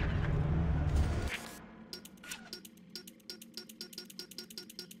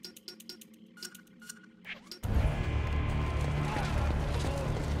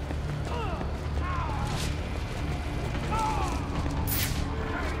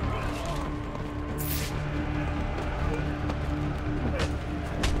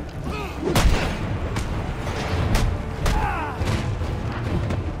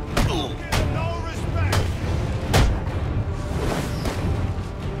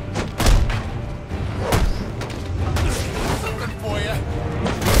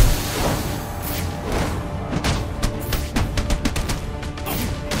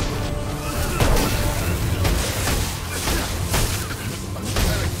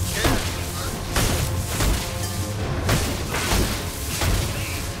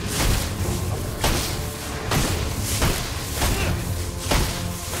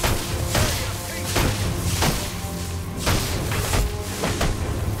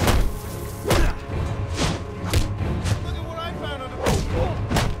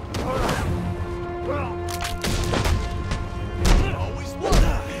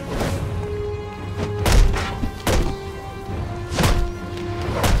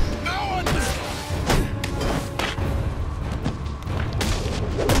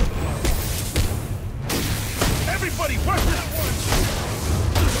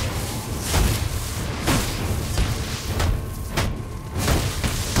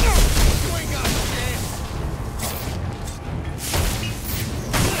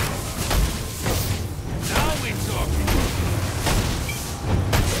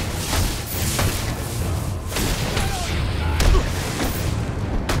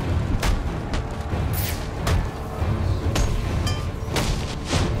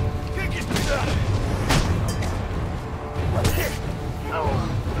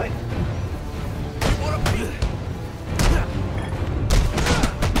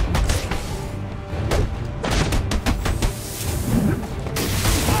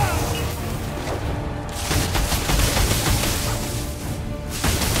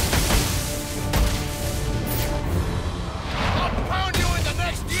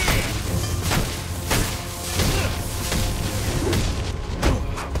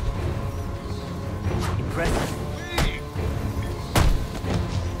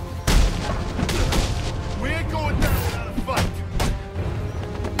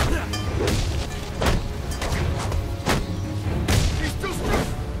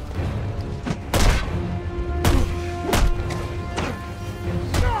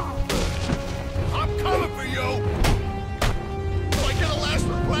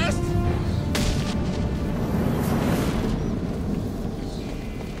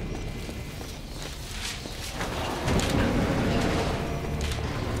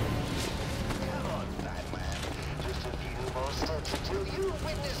 till you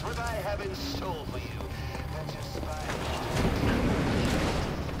witness what I have in store for you. That your spine.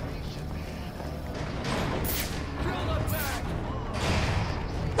 Kill the back!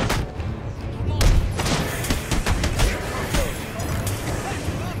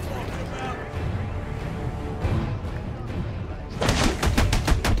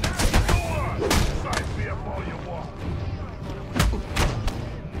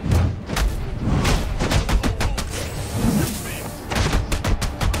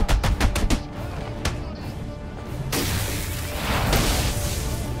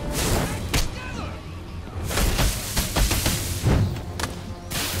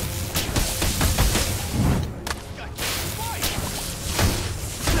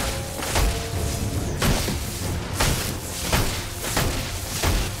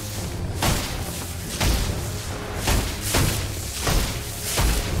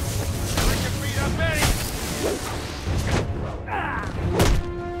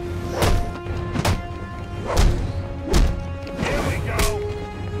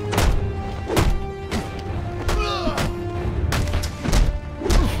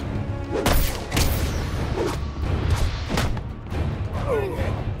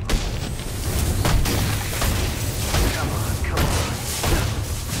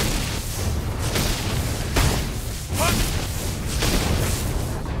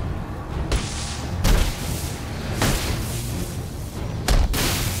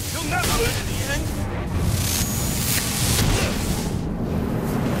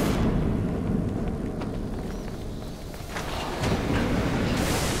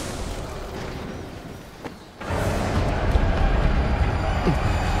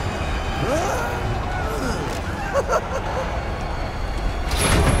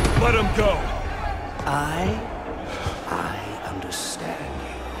 Let him go. I understand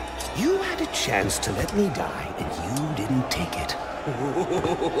you. You had a chance to let me die, and you didn't take it.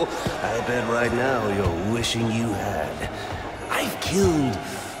 I bet right now you're wishing you had. I've killed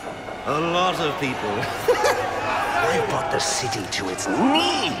a lot of people. I've brought the city to its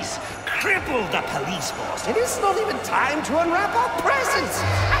knees, crippled the police force, and it's not even time to unwrap our presents.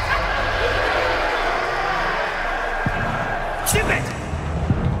 Ship it!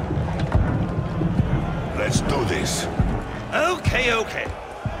 Let's do this. Okay.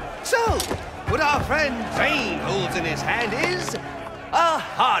 So, what our friend Vane holds in his hand is a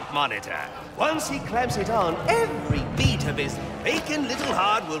heart monitor. Once he clamps it on, every beat of his bacon little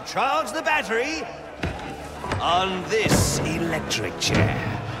heart will charge the battery on this electric chair.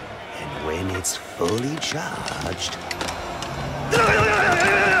 And when it's fully charged...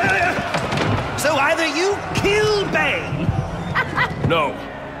 So either you kill Bane... No,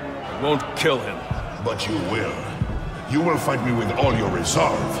 I won't kill him. But you will. You will fight me with all your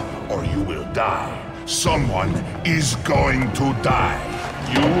resolve, or you will die. Someone is going to die.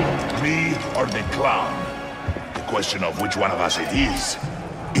 You, me, or the clown. The question of which one of us it is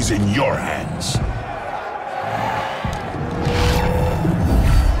in your hands.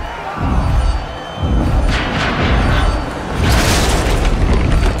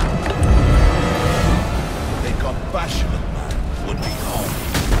 A compassionate man would be home,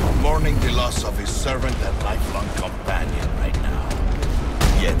 mourning the loss of his servant and lifelong companion right now.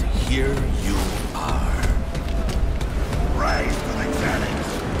 Yet here you are. Rise to the challenge.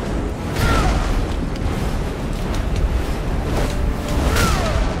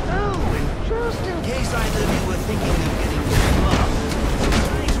 Oh, and just in case either of you were thinking of getting smart,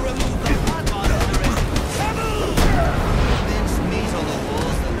 try to remove the hot monitor and taboo! Convinced meat on the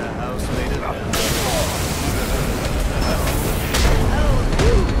walls that the house made it up. Oh,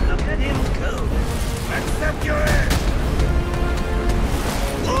 look at him go! Accept your end!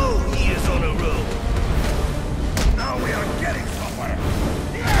 Oh, he is on a roll! Now we are getting somewhere.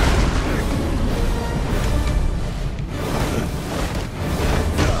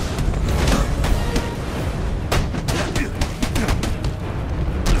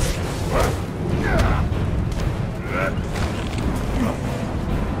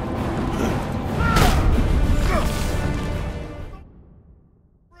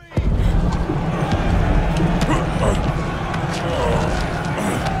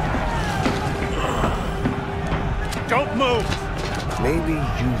 Don't move! Maybe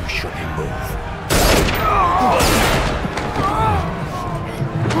you shouldn't move.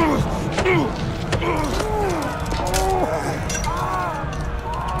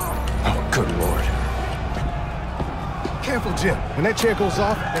 Oh, good lord. Careful, Jim. When that chair goes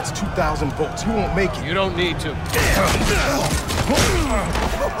off, that's 2,000 volts. You won't make it. You don't need to.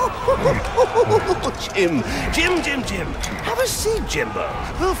 Jim. Have a seat, Jimbo.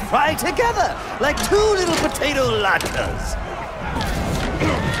 We'll fry together like two little potato latkes.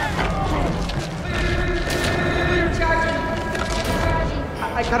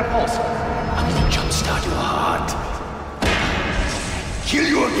 I got a pulse. I'm gonna jumpstart your heart. Kill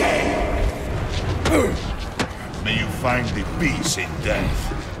you again! May you find the peace in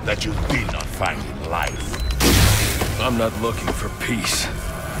death that you did not find in life. I'm not looking for peace.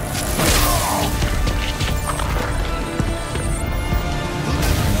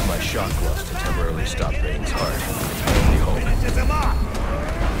 Use my shock gloves to temporarily stop Bane's heart. Only hope. This is a mark!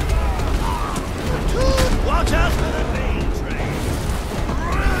 Watch out for the Bane train!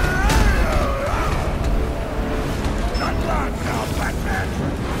 Not long now, Batman!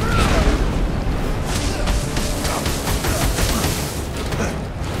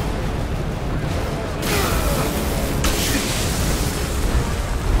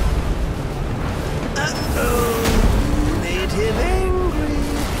 Made him angry.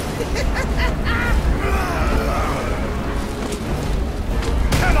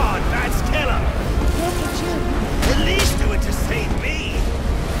 Come on, Bats, kill him! Look at you. At least do it to save me.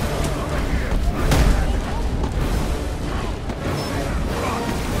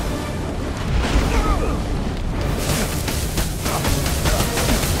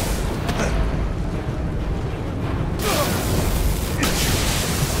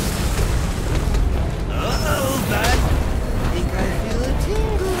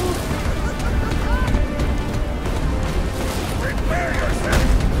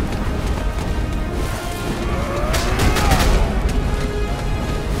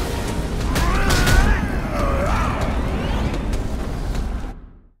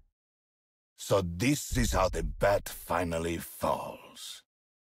 So this is how the bat finally falls.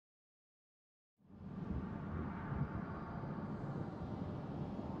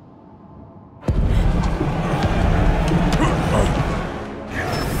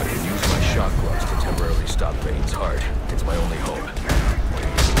 I can use my shock gloves to temporarily stop Bane's heart. It's my only hope.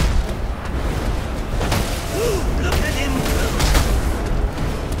 Ooh, look at him go!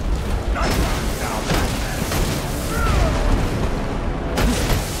 Not down, Batman.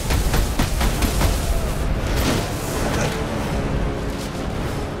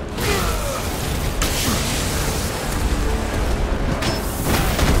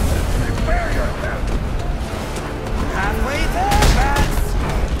 Halfway there, Bats!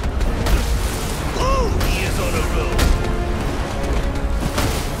 Ooh, he is on a roll!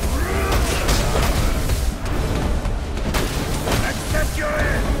 Accept your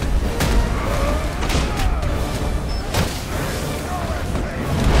end!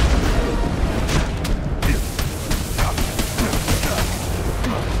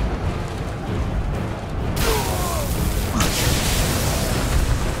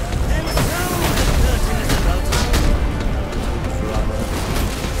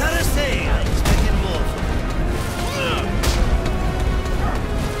 Gotta say, I was expecting more from you.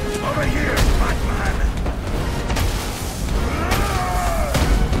 Over here, Batman!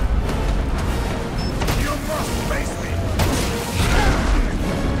 You must face me!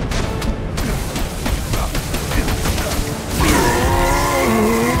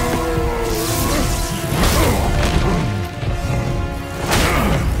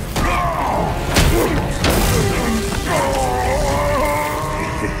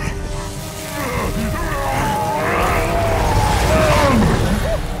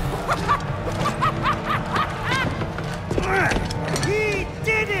 He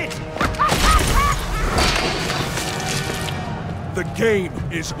did it! The game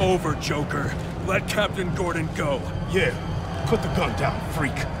is over, Joker. Let Captain Gordon go. Yeah, put the gun down,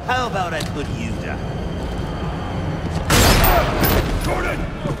 freak. How about I put you down? Gordon!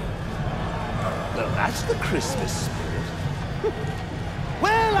 Well, that's the Christmas spirit.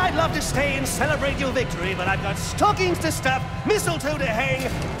 Well, I'd love to stay and celebrate your victory, but I've got stockings to stuff, mistletoe to hang,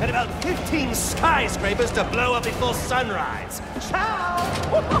 and about 15 skyscrapers to blow up before sunrise. Ciao!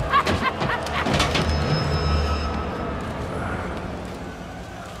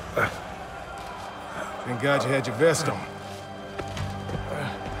 Thank God you had your vest on.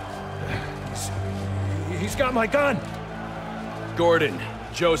 He's got my gun! Gordon,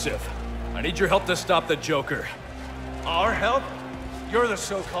 Joseph, I need your help to stop the Joker. Our help? You're the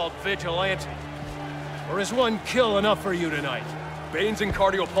so-called vigilante. Or is one kill enough for you tonight? Bane's in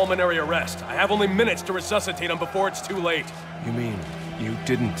cardiopulmonary arrest. I have only minutes to resuscitate him before it's too late. You mean you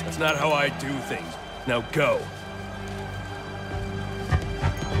didn't? That's not how I do things. Now go.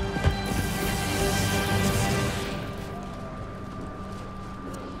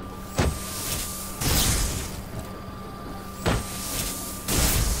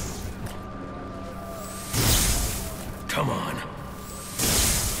 Come on.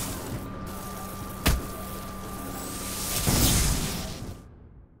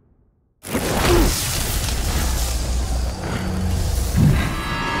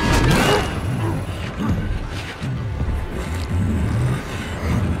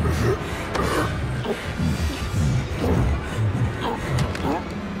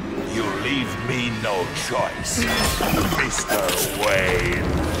 choice, Mr.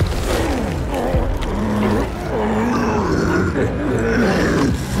 Wayne.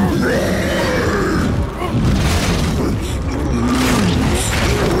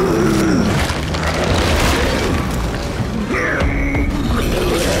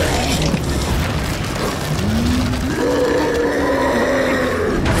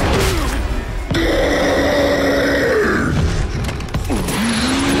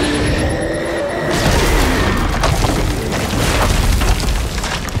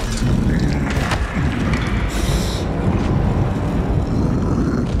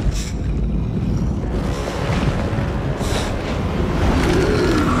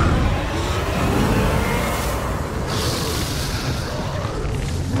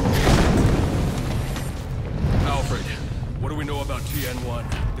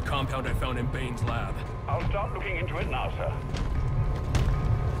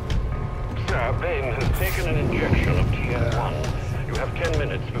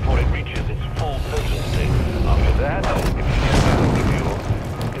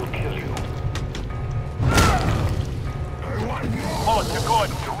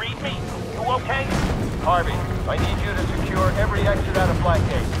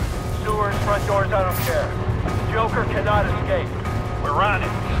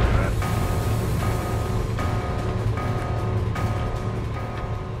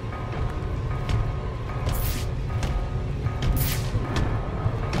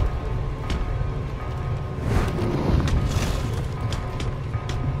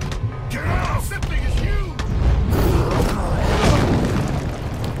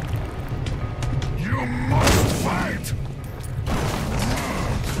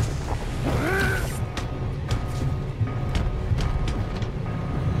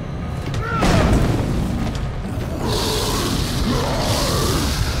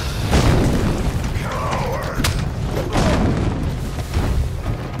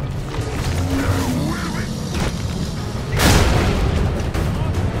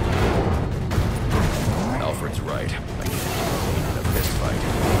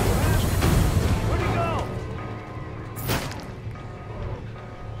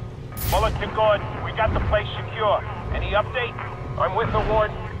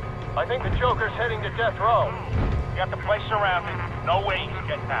 I think the Joker's heading to death row. You got the place surrounded. No way he's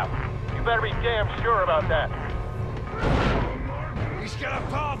getting out. You better be damn sure about that. He's gonna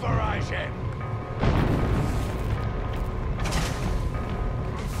pulverize him!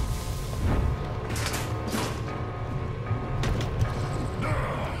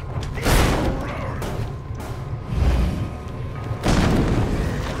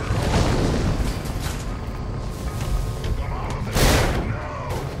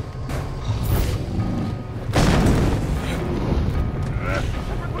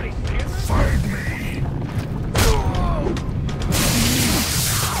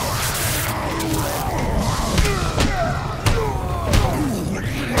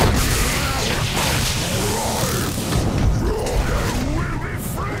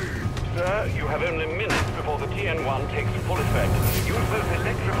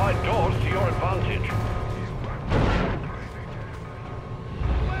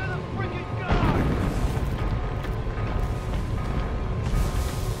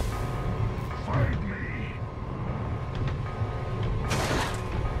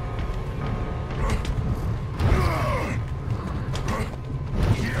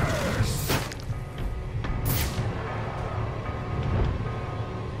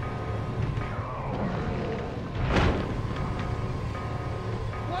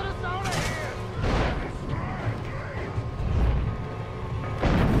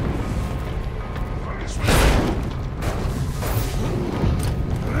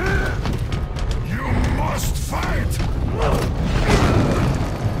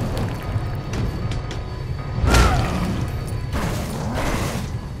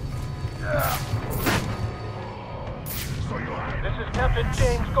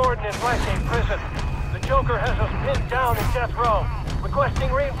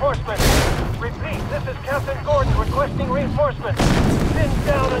 Requesting reinforcements. Repeat, this is Captain Gordon requesting reinforcements. Pinned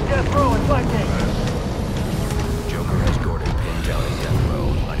down on death row in Blackgate. Joker has Gordon pinned down in death row.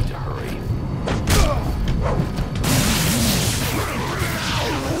 I need to hurry.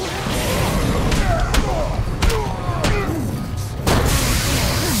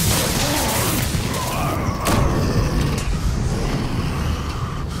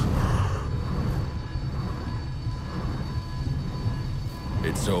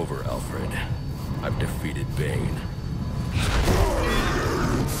 It's over, Alfred. I've defeated Bane.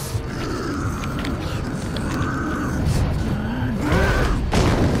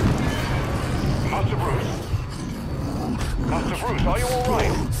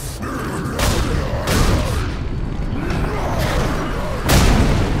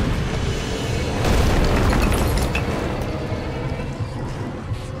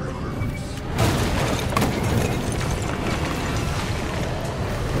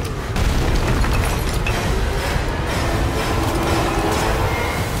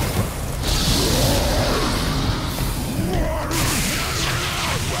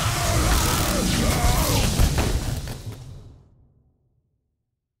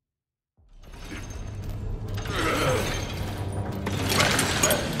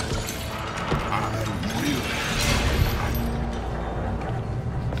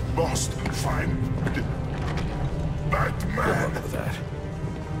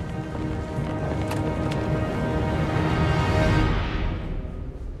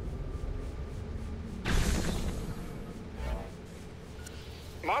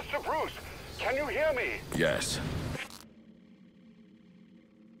 you hear me? Yes.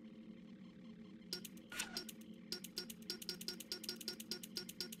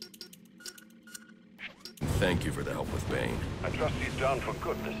 Thank you for the help with Bane. I trust he's down for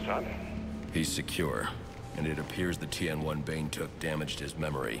good this time. He's secure, and it appears the TN1 Bane took damaged his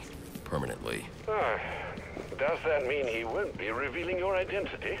memory permanently. Does that mean he won't be revealing your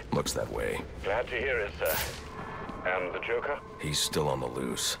identity? Looks that way. Glad to hear it, sir. And the Joker? He's still on the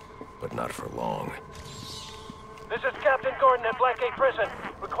loose, but not for long. This is Captain Gordon at Blackgate Prison,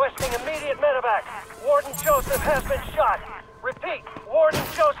 requesting immediate medevac. Warden Joseph has been shot. Repeat, Warden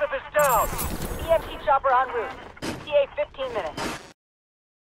Joseph is down. EMT chopper en route. ETA 15 minutes.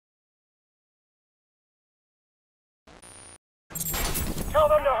 Tell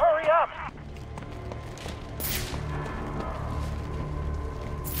them to hurry up!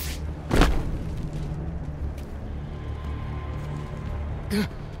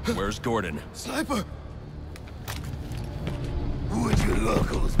 Where's Gordon? Sniper! Would you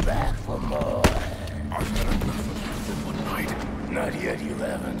locals back for more? I've had enough of you for one night. Not yet, you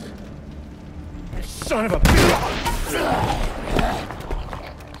haven't. Son of a bitch!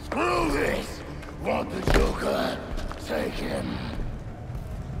 Screw this! Want the Joker? Take him.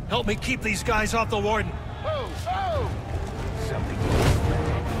 Help me keep these guys off the Warden. Oh! Something goes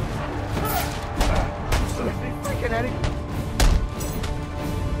freaking at him.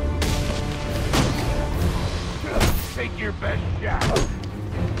 Take your best shot.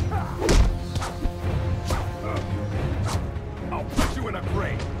 I'll put you in a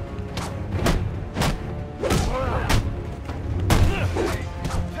grave.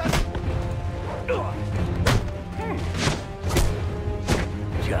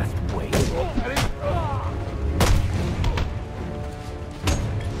 Just wait.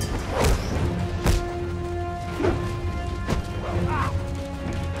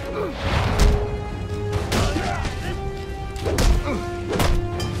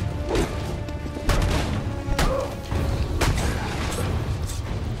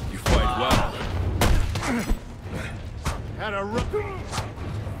 Had a rook.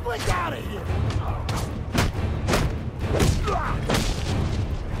 Get out of here!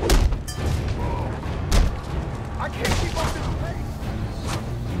 I can't keep up this pace.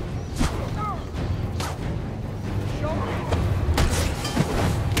 Show me.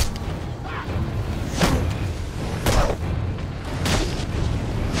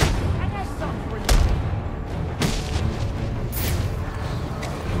 I got something for you.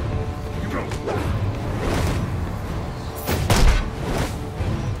 You go.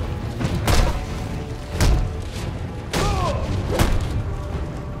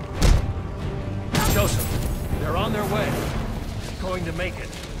 Going to make it.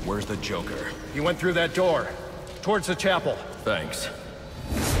 Where's the Joker? He went through that door. Towards the chapel. Thanks.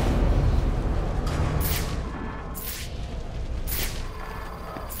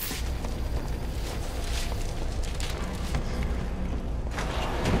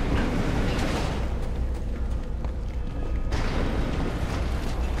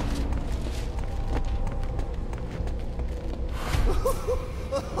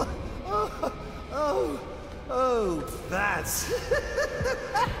 Oh, that's...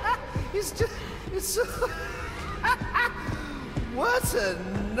 it's just... it's so... What a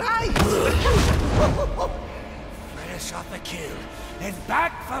night! Fresh off the kill, and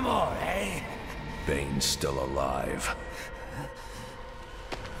back for more, eh? Bane's still alive.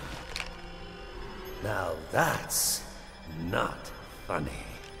 Now that's not funny.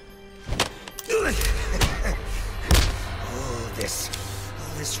 All this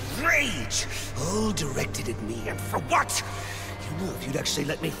rage, all directed at me, and for what? You know, if you'd actually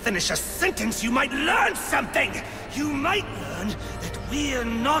let me finish a sentence, you might learn something! You might learn that we're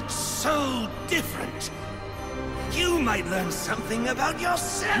not so different. You might learn something about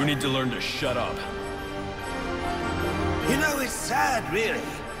yourself! You need to learn to shut up. You know, it's sad, really.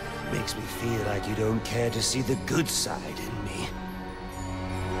 Makes me feel like you don't care to see the good side in me.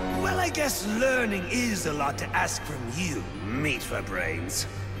 Well, I guess learning is a lot to ask from you, meat for brains.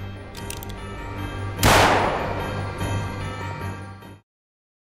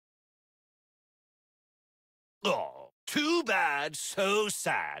 Oh, too bad, so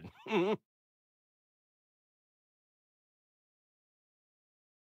sad.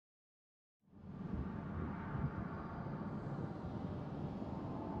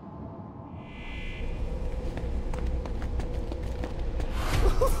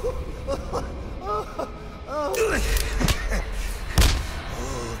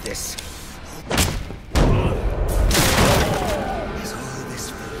 All this... Is all this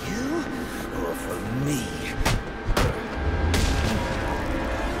for you, or for me?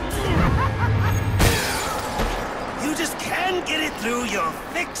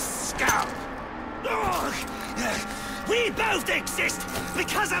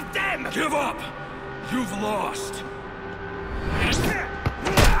 because of them! Give up! You've lost!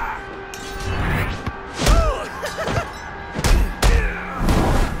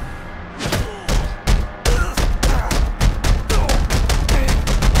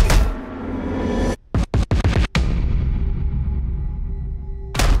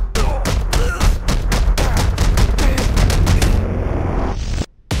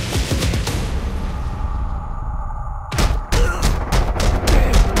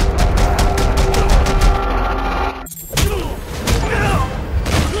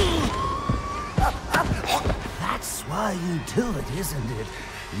 You do it, isn't it?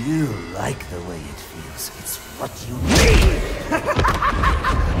 You like the way it feels. It's what you need!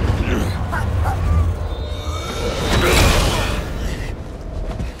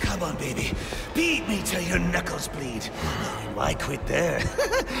 Come on, baby. Beat me till your knuckles bleed. Why quit there?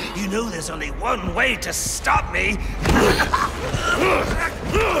 You know there's only one way to stop me!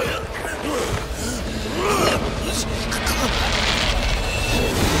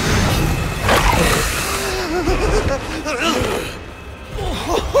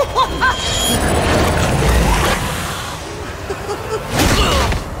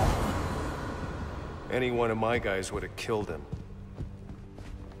 Any one of my guys would have killed him.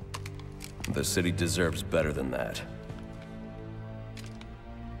 The city deserves better than that.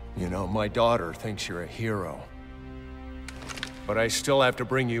 You know, my daughter thinks you're a hero. But I still have to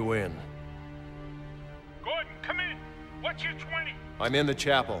bring you in. Gordon, come in! What's your 20? I'm in the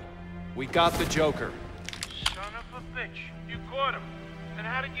chapel. We got the Joker. Son of a bitch. You caught him. And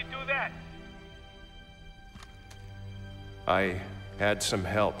how did you do that? I had some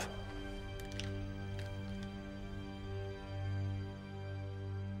help.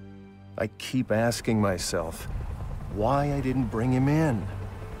 I keep asking myself why I didn't bring him in.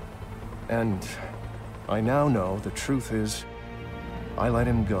 And I now know the truth is, I let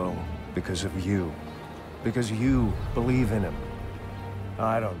him go because of you. Because you believe in him.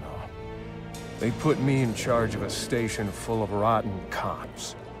 I don't know. They put me in charge of a station full of rotten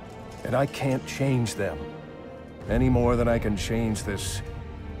cops. And I can't change them. Any more than I can change this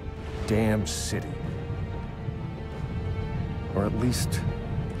damn city. Or at least,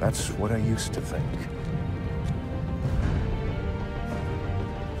 that's what I used to think.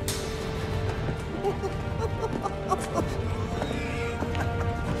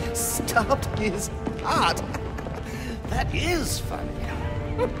 Stopped his heart. That is funny.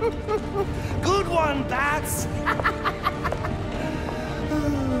 Good one, Bats.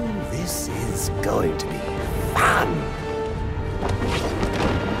 Oh, this is going to be fun.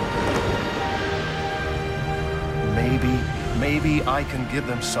 Maybe I can give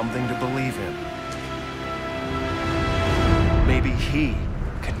them something to believe in. Maybe he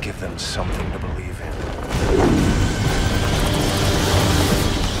can give them something to believe in.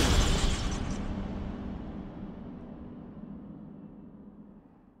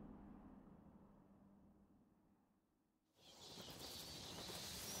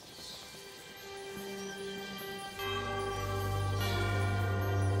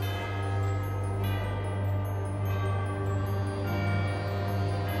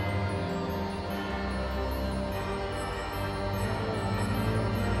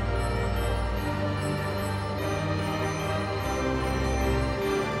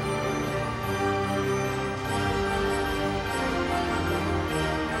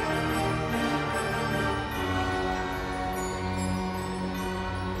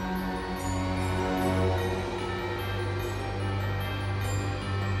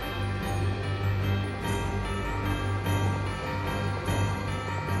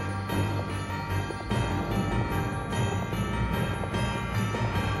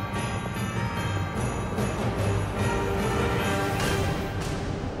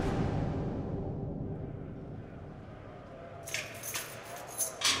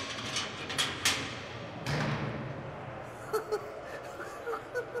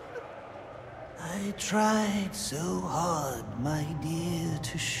 I tried so hard, my dear,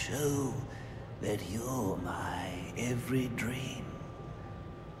 to show that you're my every dream.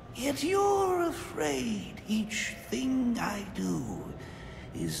 Yet you're afraid each thing I do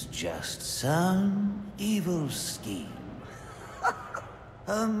is just some evil scheme.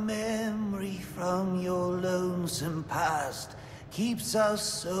 A memory from your lonesome past keeps us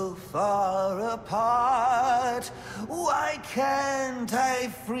so far apart. Why can't I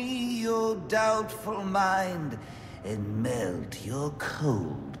free your doubtful mind and melt your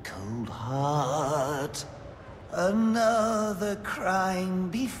cold, cold heart? Another crime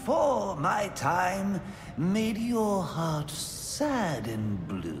before my time made your heart sad and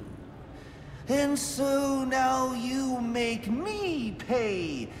blue. And so now you make me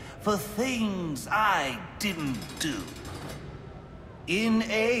pay for things I didn't do. In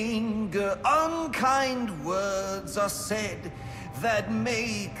anger, unkind words are said that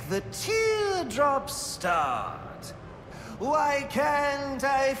make the teardrops start. Why can't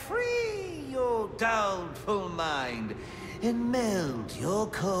I free your doubtful mind and melt your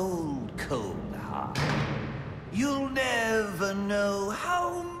cold, cold heart? You'll never know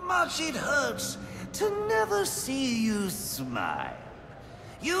how much it hurts to never see you smile.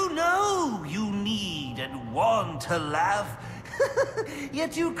 You know you need and want to laugh,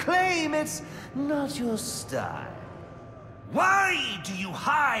 yet you claim it's not your style. Why do you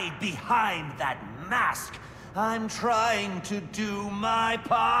hide behind that mask? I'm trying to do my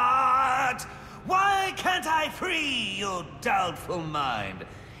part. Why can't I free your doubtful mind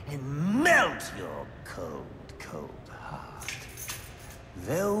and melt your cold, cold heart?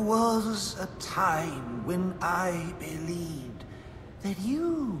 There was a time when I believed that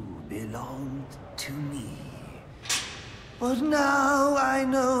you belonged to me. But now I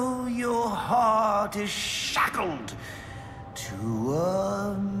know your heart is shackled to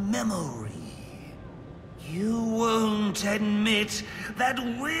a memory. You won't admit that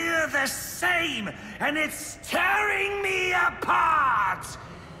we're the same, and it's tearing me apart!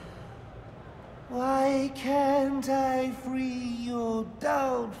 Why can't I free your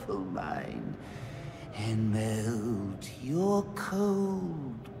doubtful mind and melt your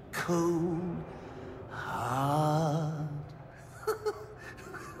cold, cold heart?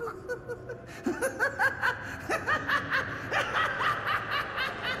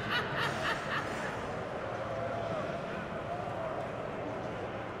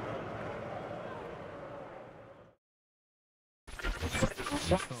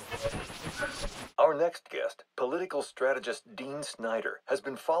 Our next guest, political strategist Dean Snyder, has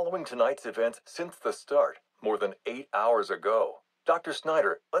been following tonight's events since the start, more than 8 hours ago. Dr.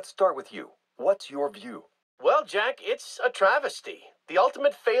 Snyder, let's start with you. What's your view? Well, Jack, it's a travesty. The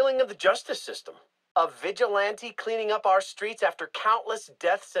ultimate failing of the justice system. A vigilante cleaning up our streets after countless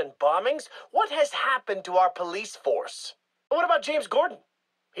deaths and bombings? What has happened to our police force? And what about James Gordon?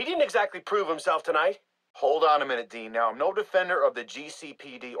 He didn't exactly prove himself tonight. Hold on a minute, Dean. Now, I'm no defender of the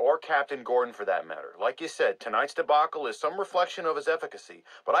GCPD or Captain Gordon for that matter. Like you said, tonight's debacle is some reflection of his efficacy,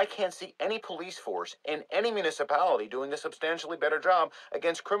 but I can't see any police force in any municipality doing a substantially better job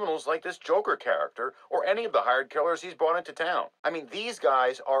against criminals like this Joker character or any of the hired killers he's brought into town. I mean, these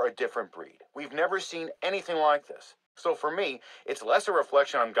guys are a different breed. We've never seen anything like this. So for me, it's less a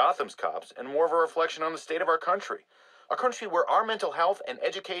reflection on Gotham's cops and more of a reflection on the state of our country. A country where our mental health and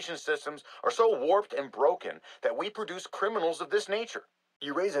education systems are so warped and broken that we produce criminals of this nature.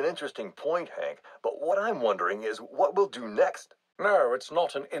 You raise an interesting point, Hank, but what I'm wondering is what we'll do next. No, it's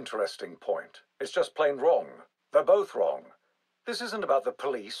not an interesting point. It's just plain wrong. They're both wrong. This isn't about the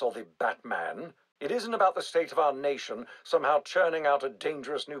police or the Batman. It isn't about the state of our nation somehow churning out a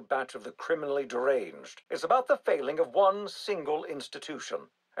dangerous new batch of the criminally deranged. It's about the failing of one single institution.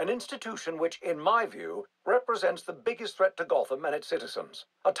 An institution which, in my view, represents the biggest threat to Gotham and its citizens.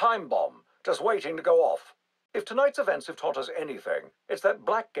 A time bomb, just waiting to go off. If tonight's events have taught us anything, it's that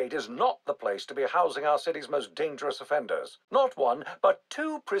Blackgate is not the place to be housing our city's most dangerous offenders. Not one, but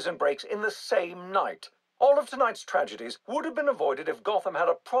 2 prison breaks in the same night. All of tonight's tragedies would have been avoided if Gotham had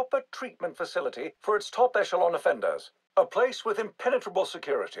a proper treatment facility for its top echelon offenders. A place with impenetrable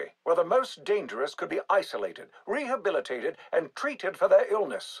security, where the most dangerous could be isolated, rehabilitated, and treated for their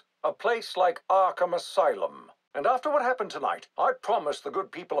illness. A place like Arkham Asylum. And after what happened tonight, I promise the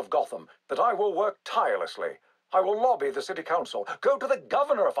good people of Gotham that I will work tirelessly. I will lobby the city council, go to the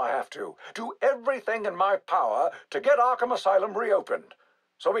governor if I have to, do everything in my power to get Arkham Asylum reopened,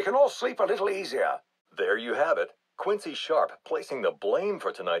 so we can all sleep a little easier. There you have it. Quincy Sharp placing the blame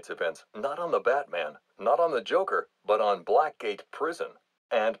for tonight's events not on the Batman, not on the Joker, but on Blackgate Prison,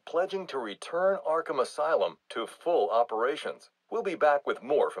 and pledging to return Arkham Asylum to full operations. We'll be back with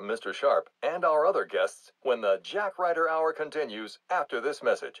more from Mr. Sharp and our other guests when the Jack Ryder Hour continues after this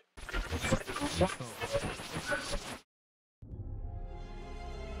message.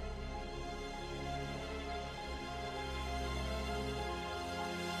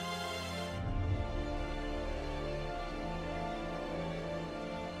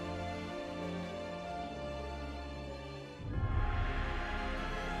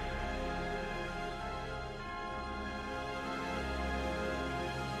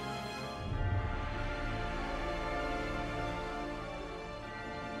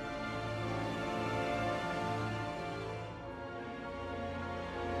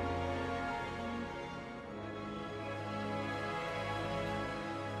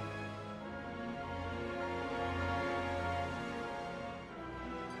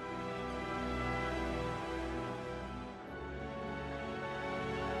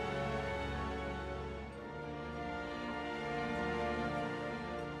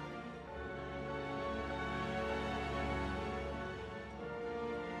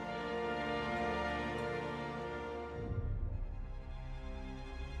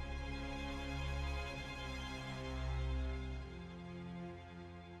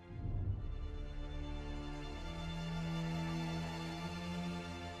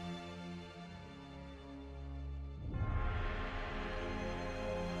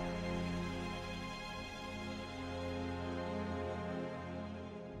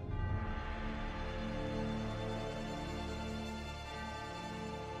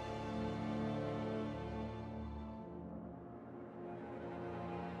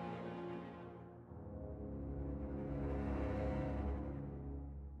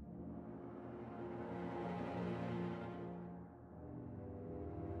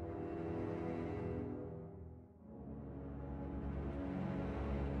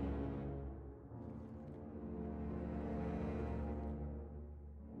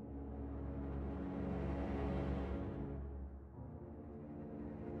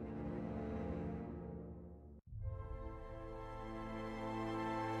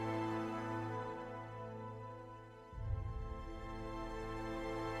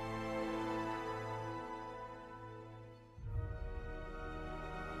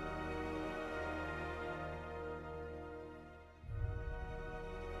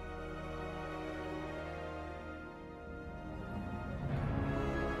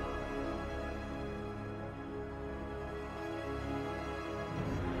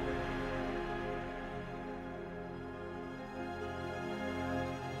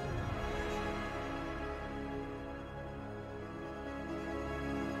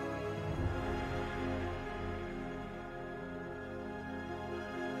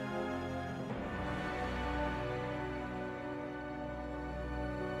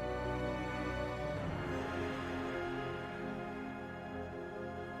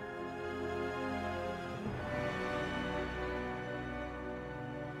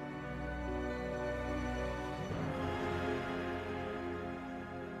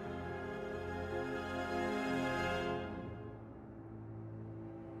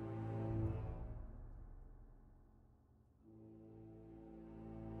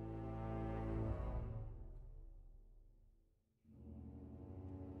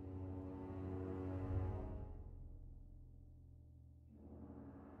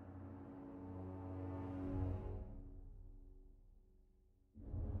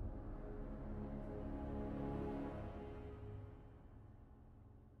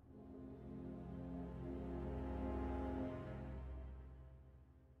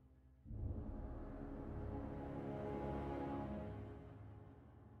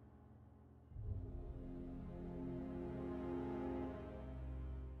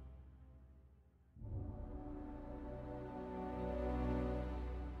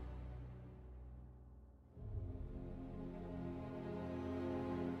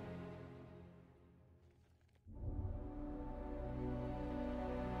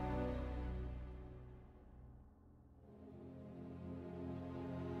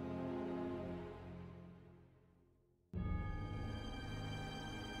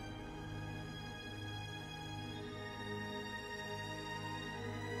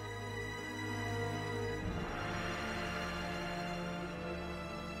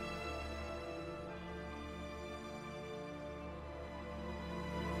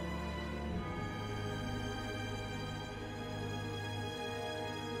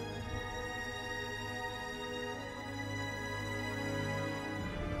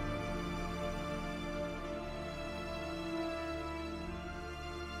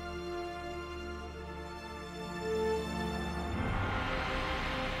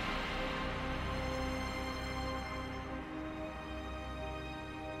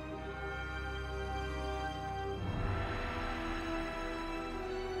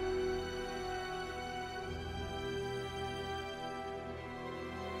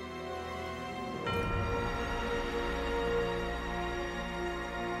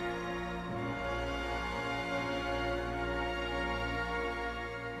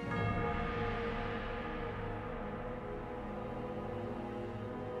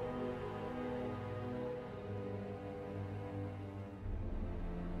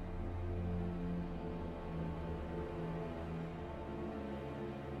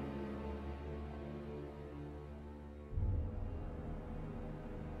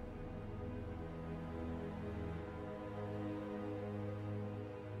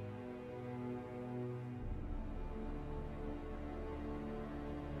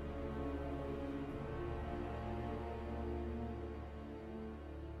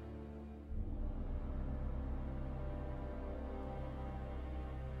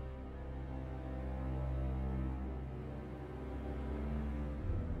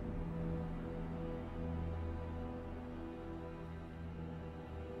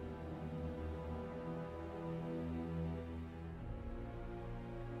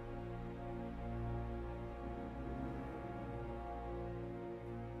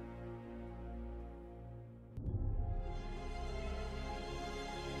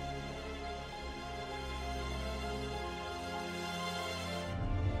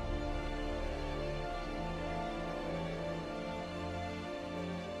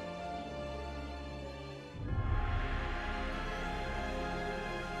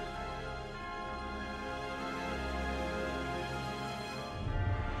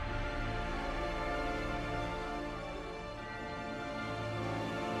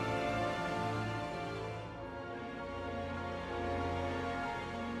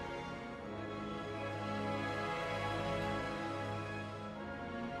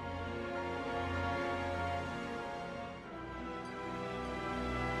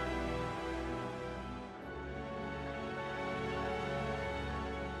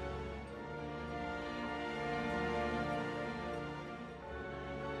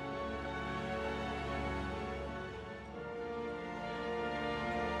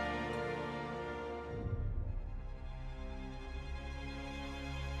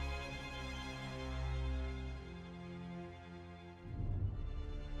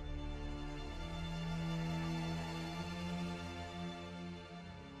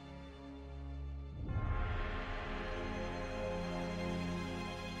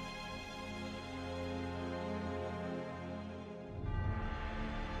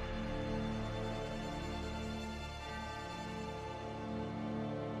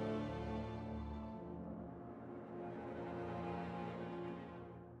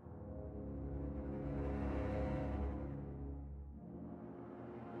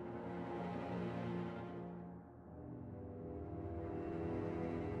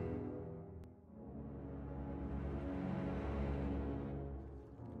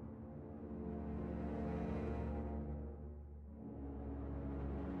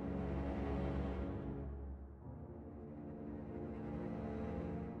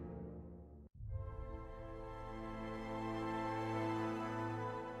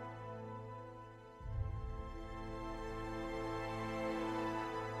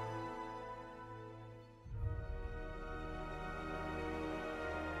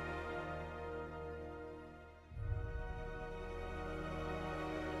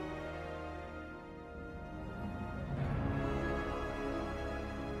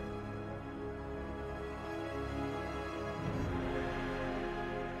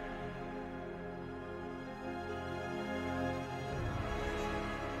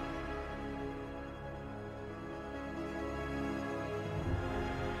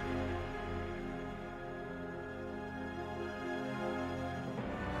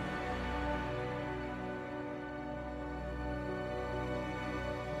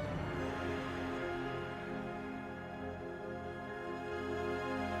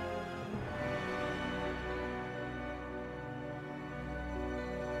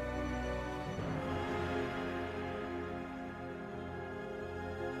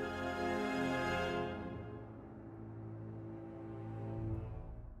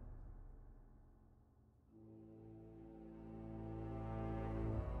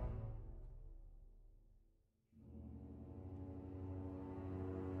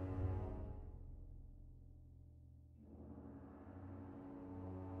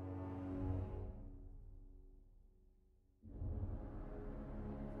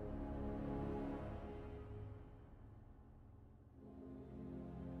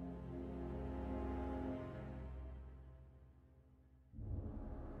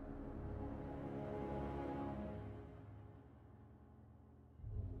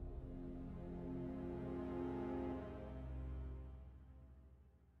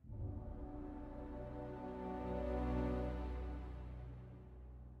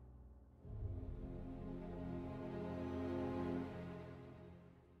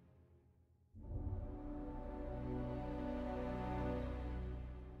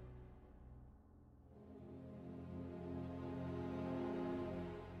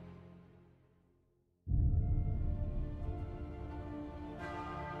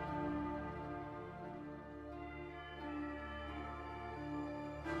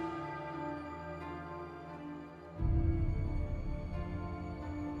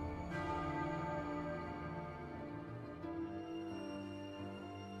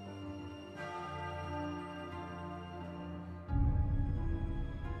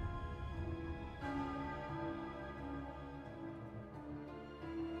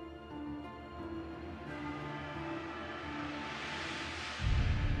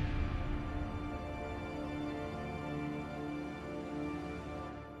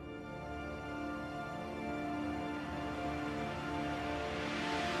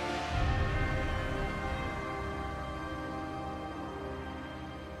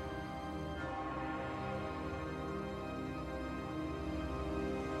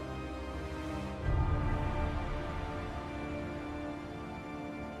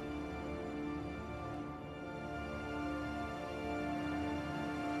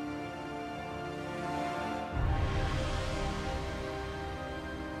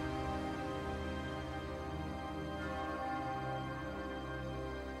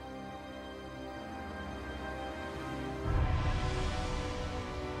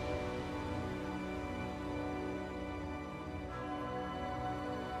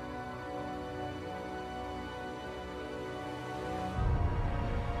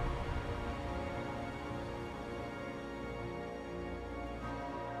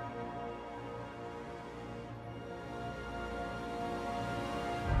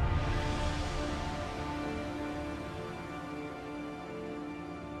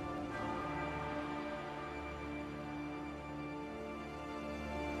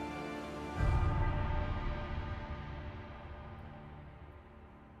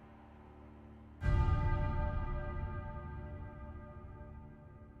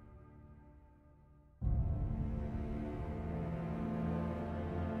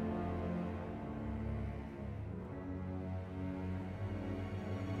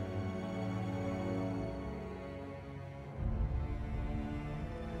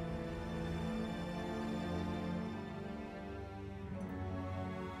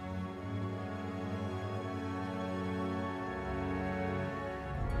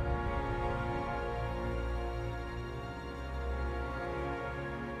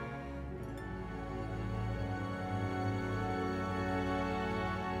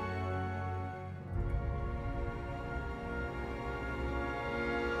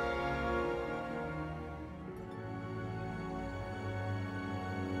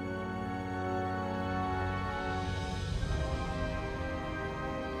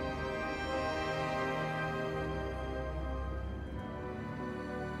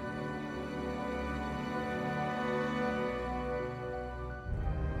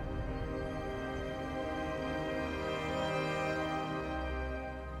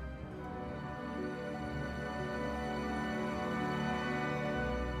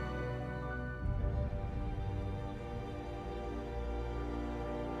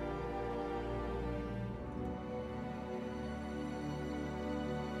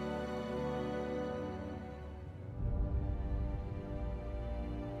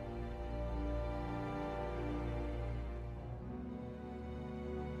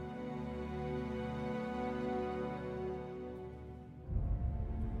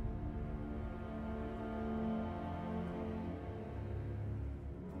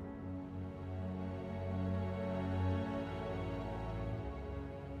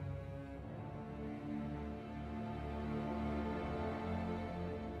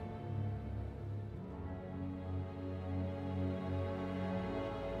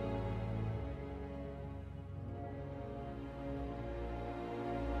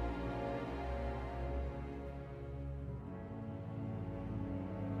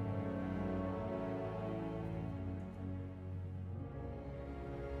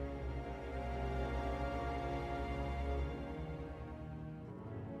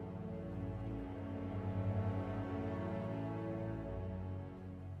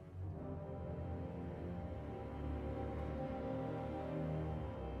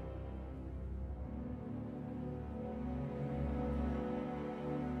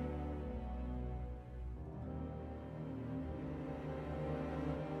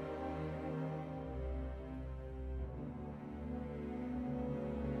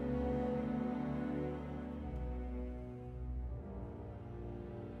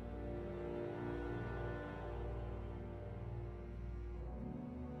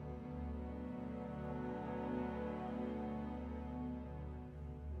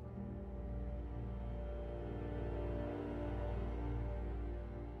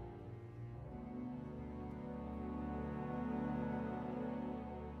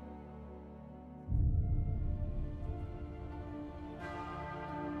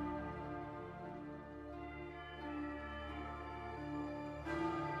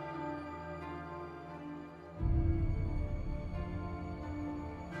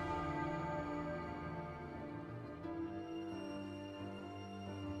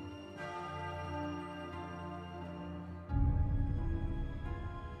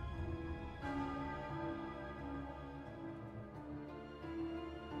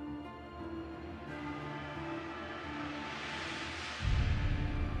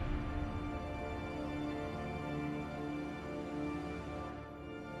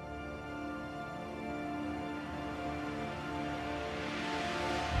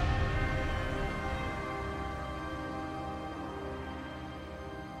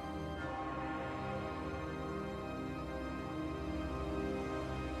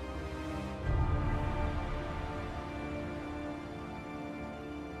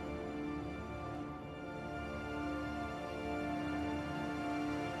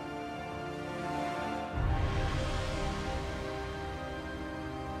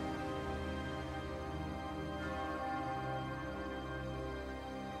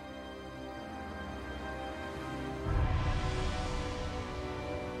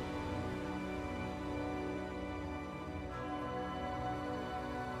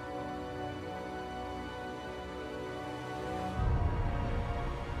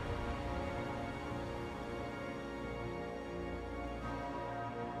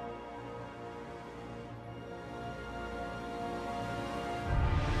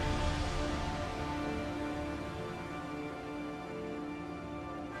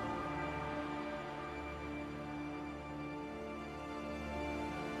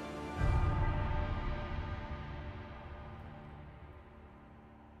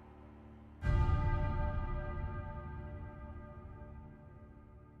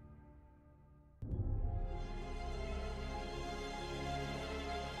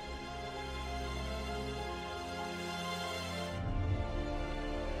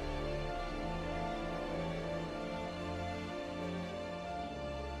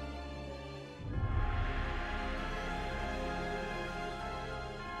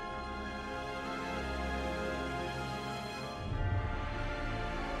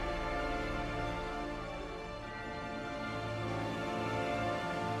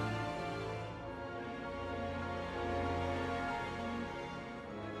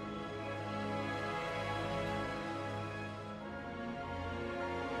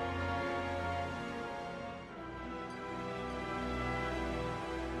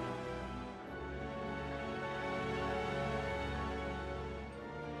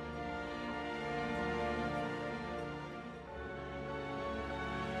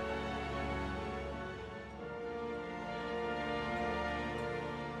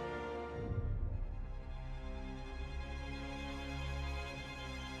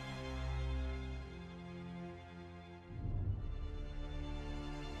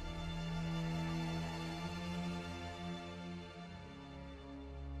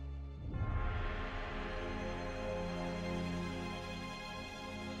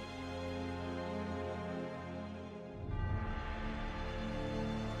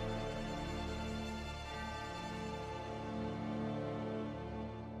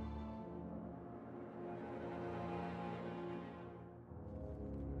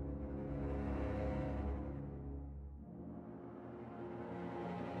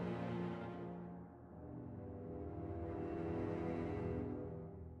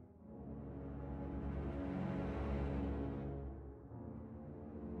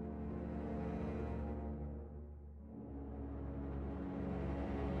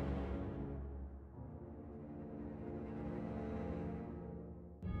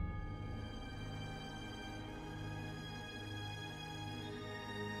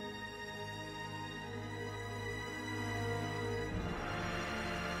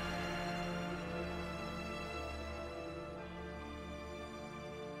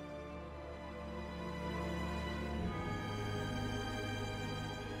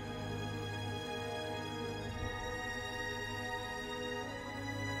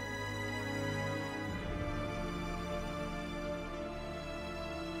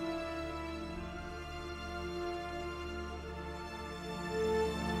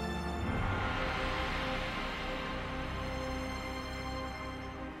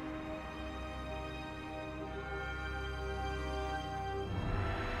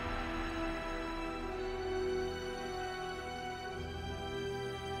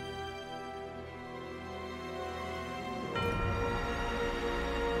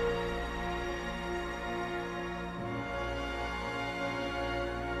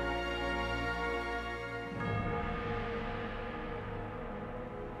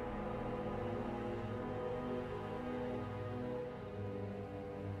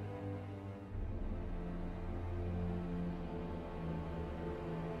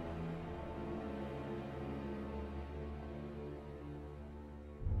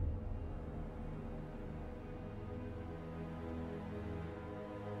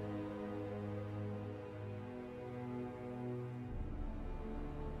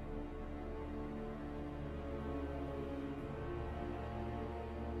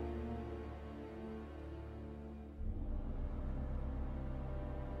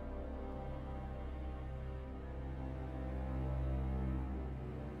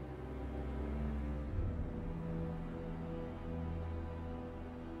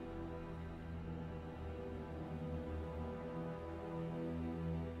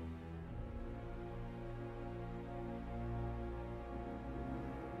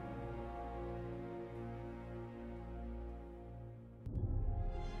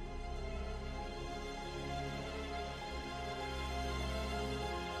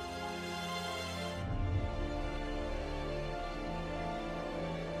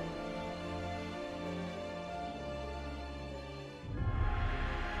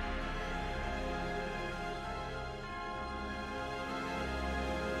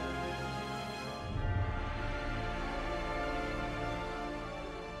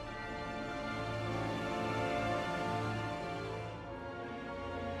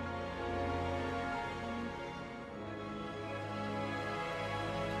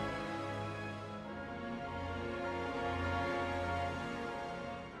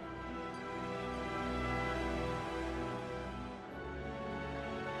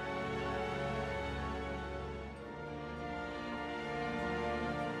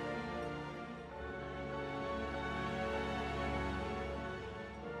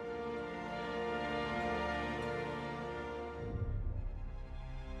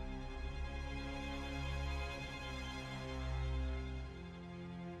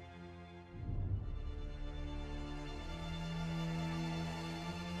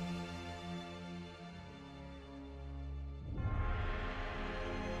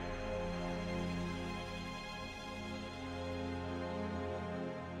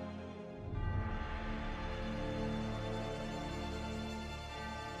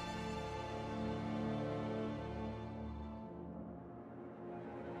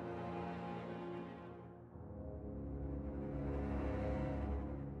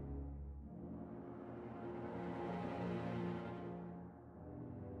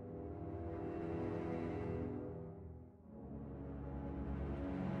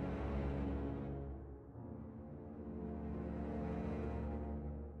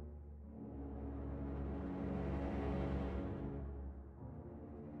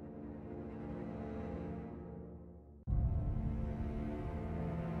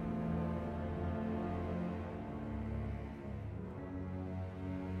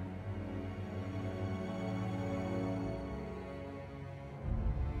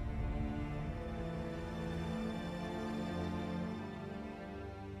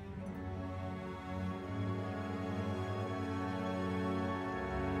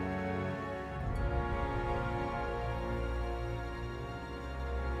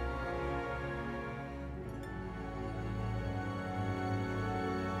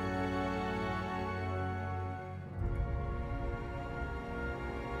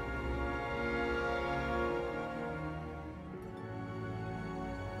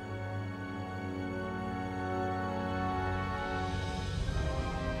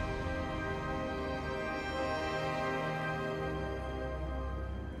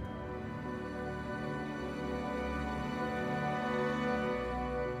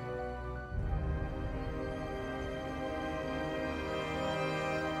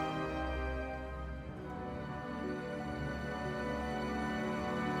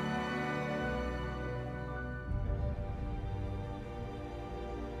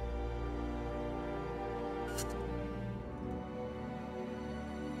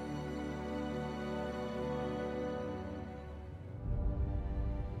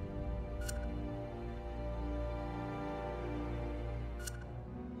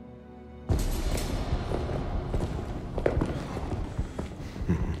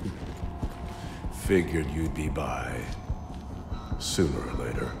 figured you'd be by. Sooner or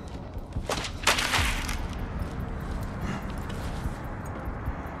later.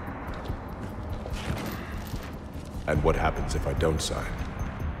 And what happens if I don't sign?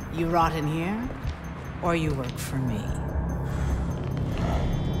 You rot in here, or you work for me.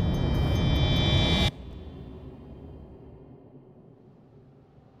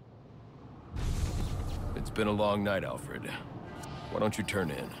 It's been a long night, Alfred. Why don't you turn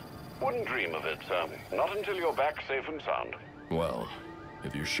in? Wouldn't dream of it, sir. Not until you're back safe and sound. Well,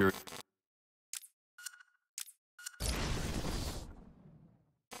 if you're sure...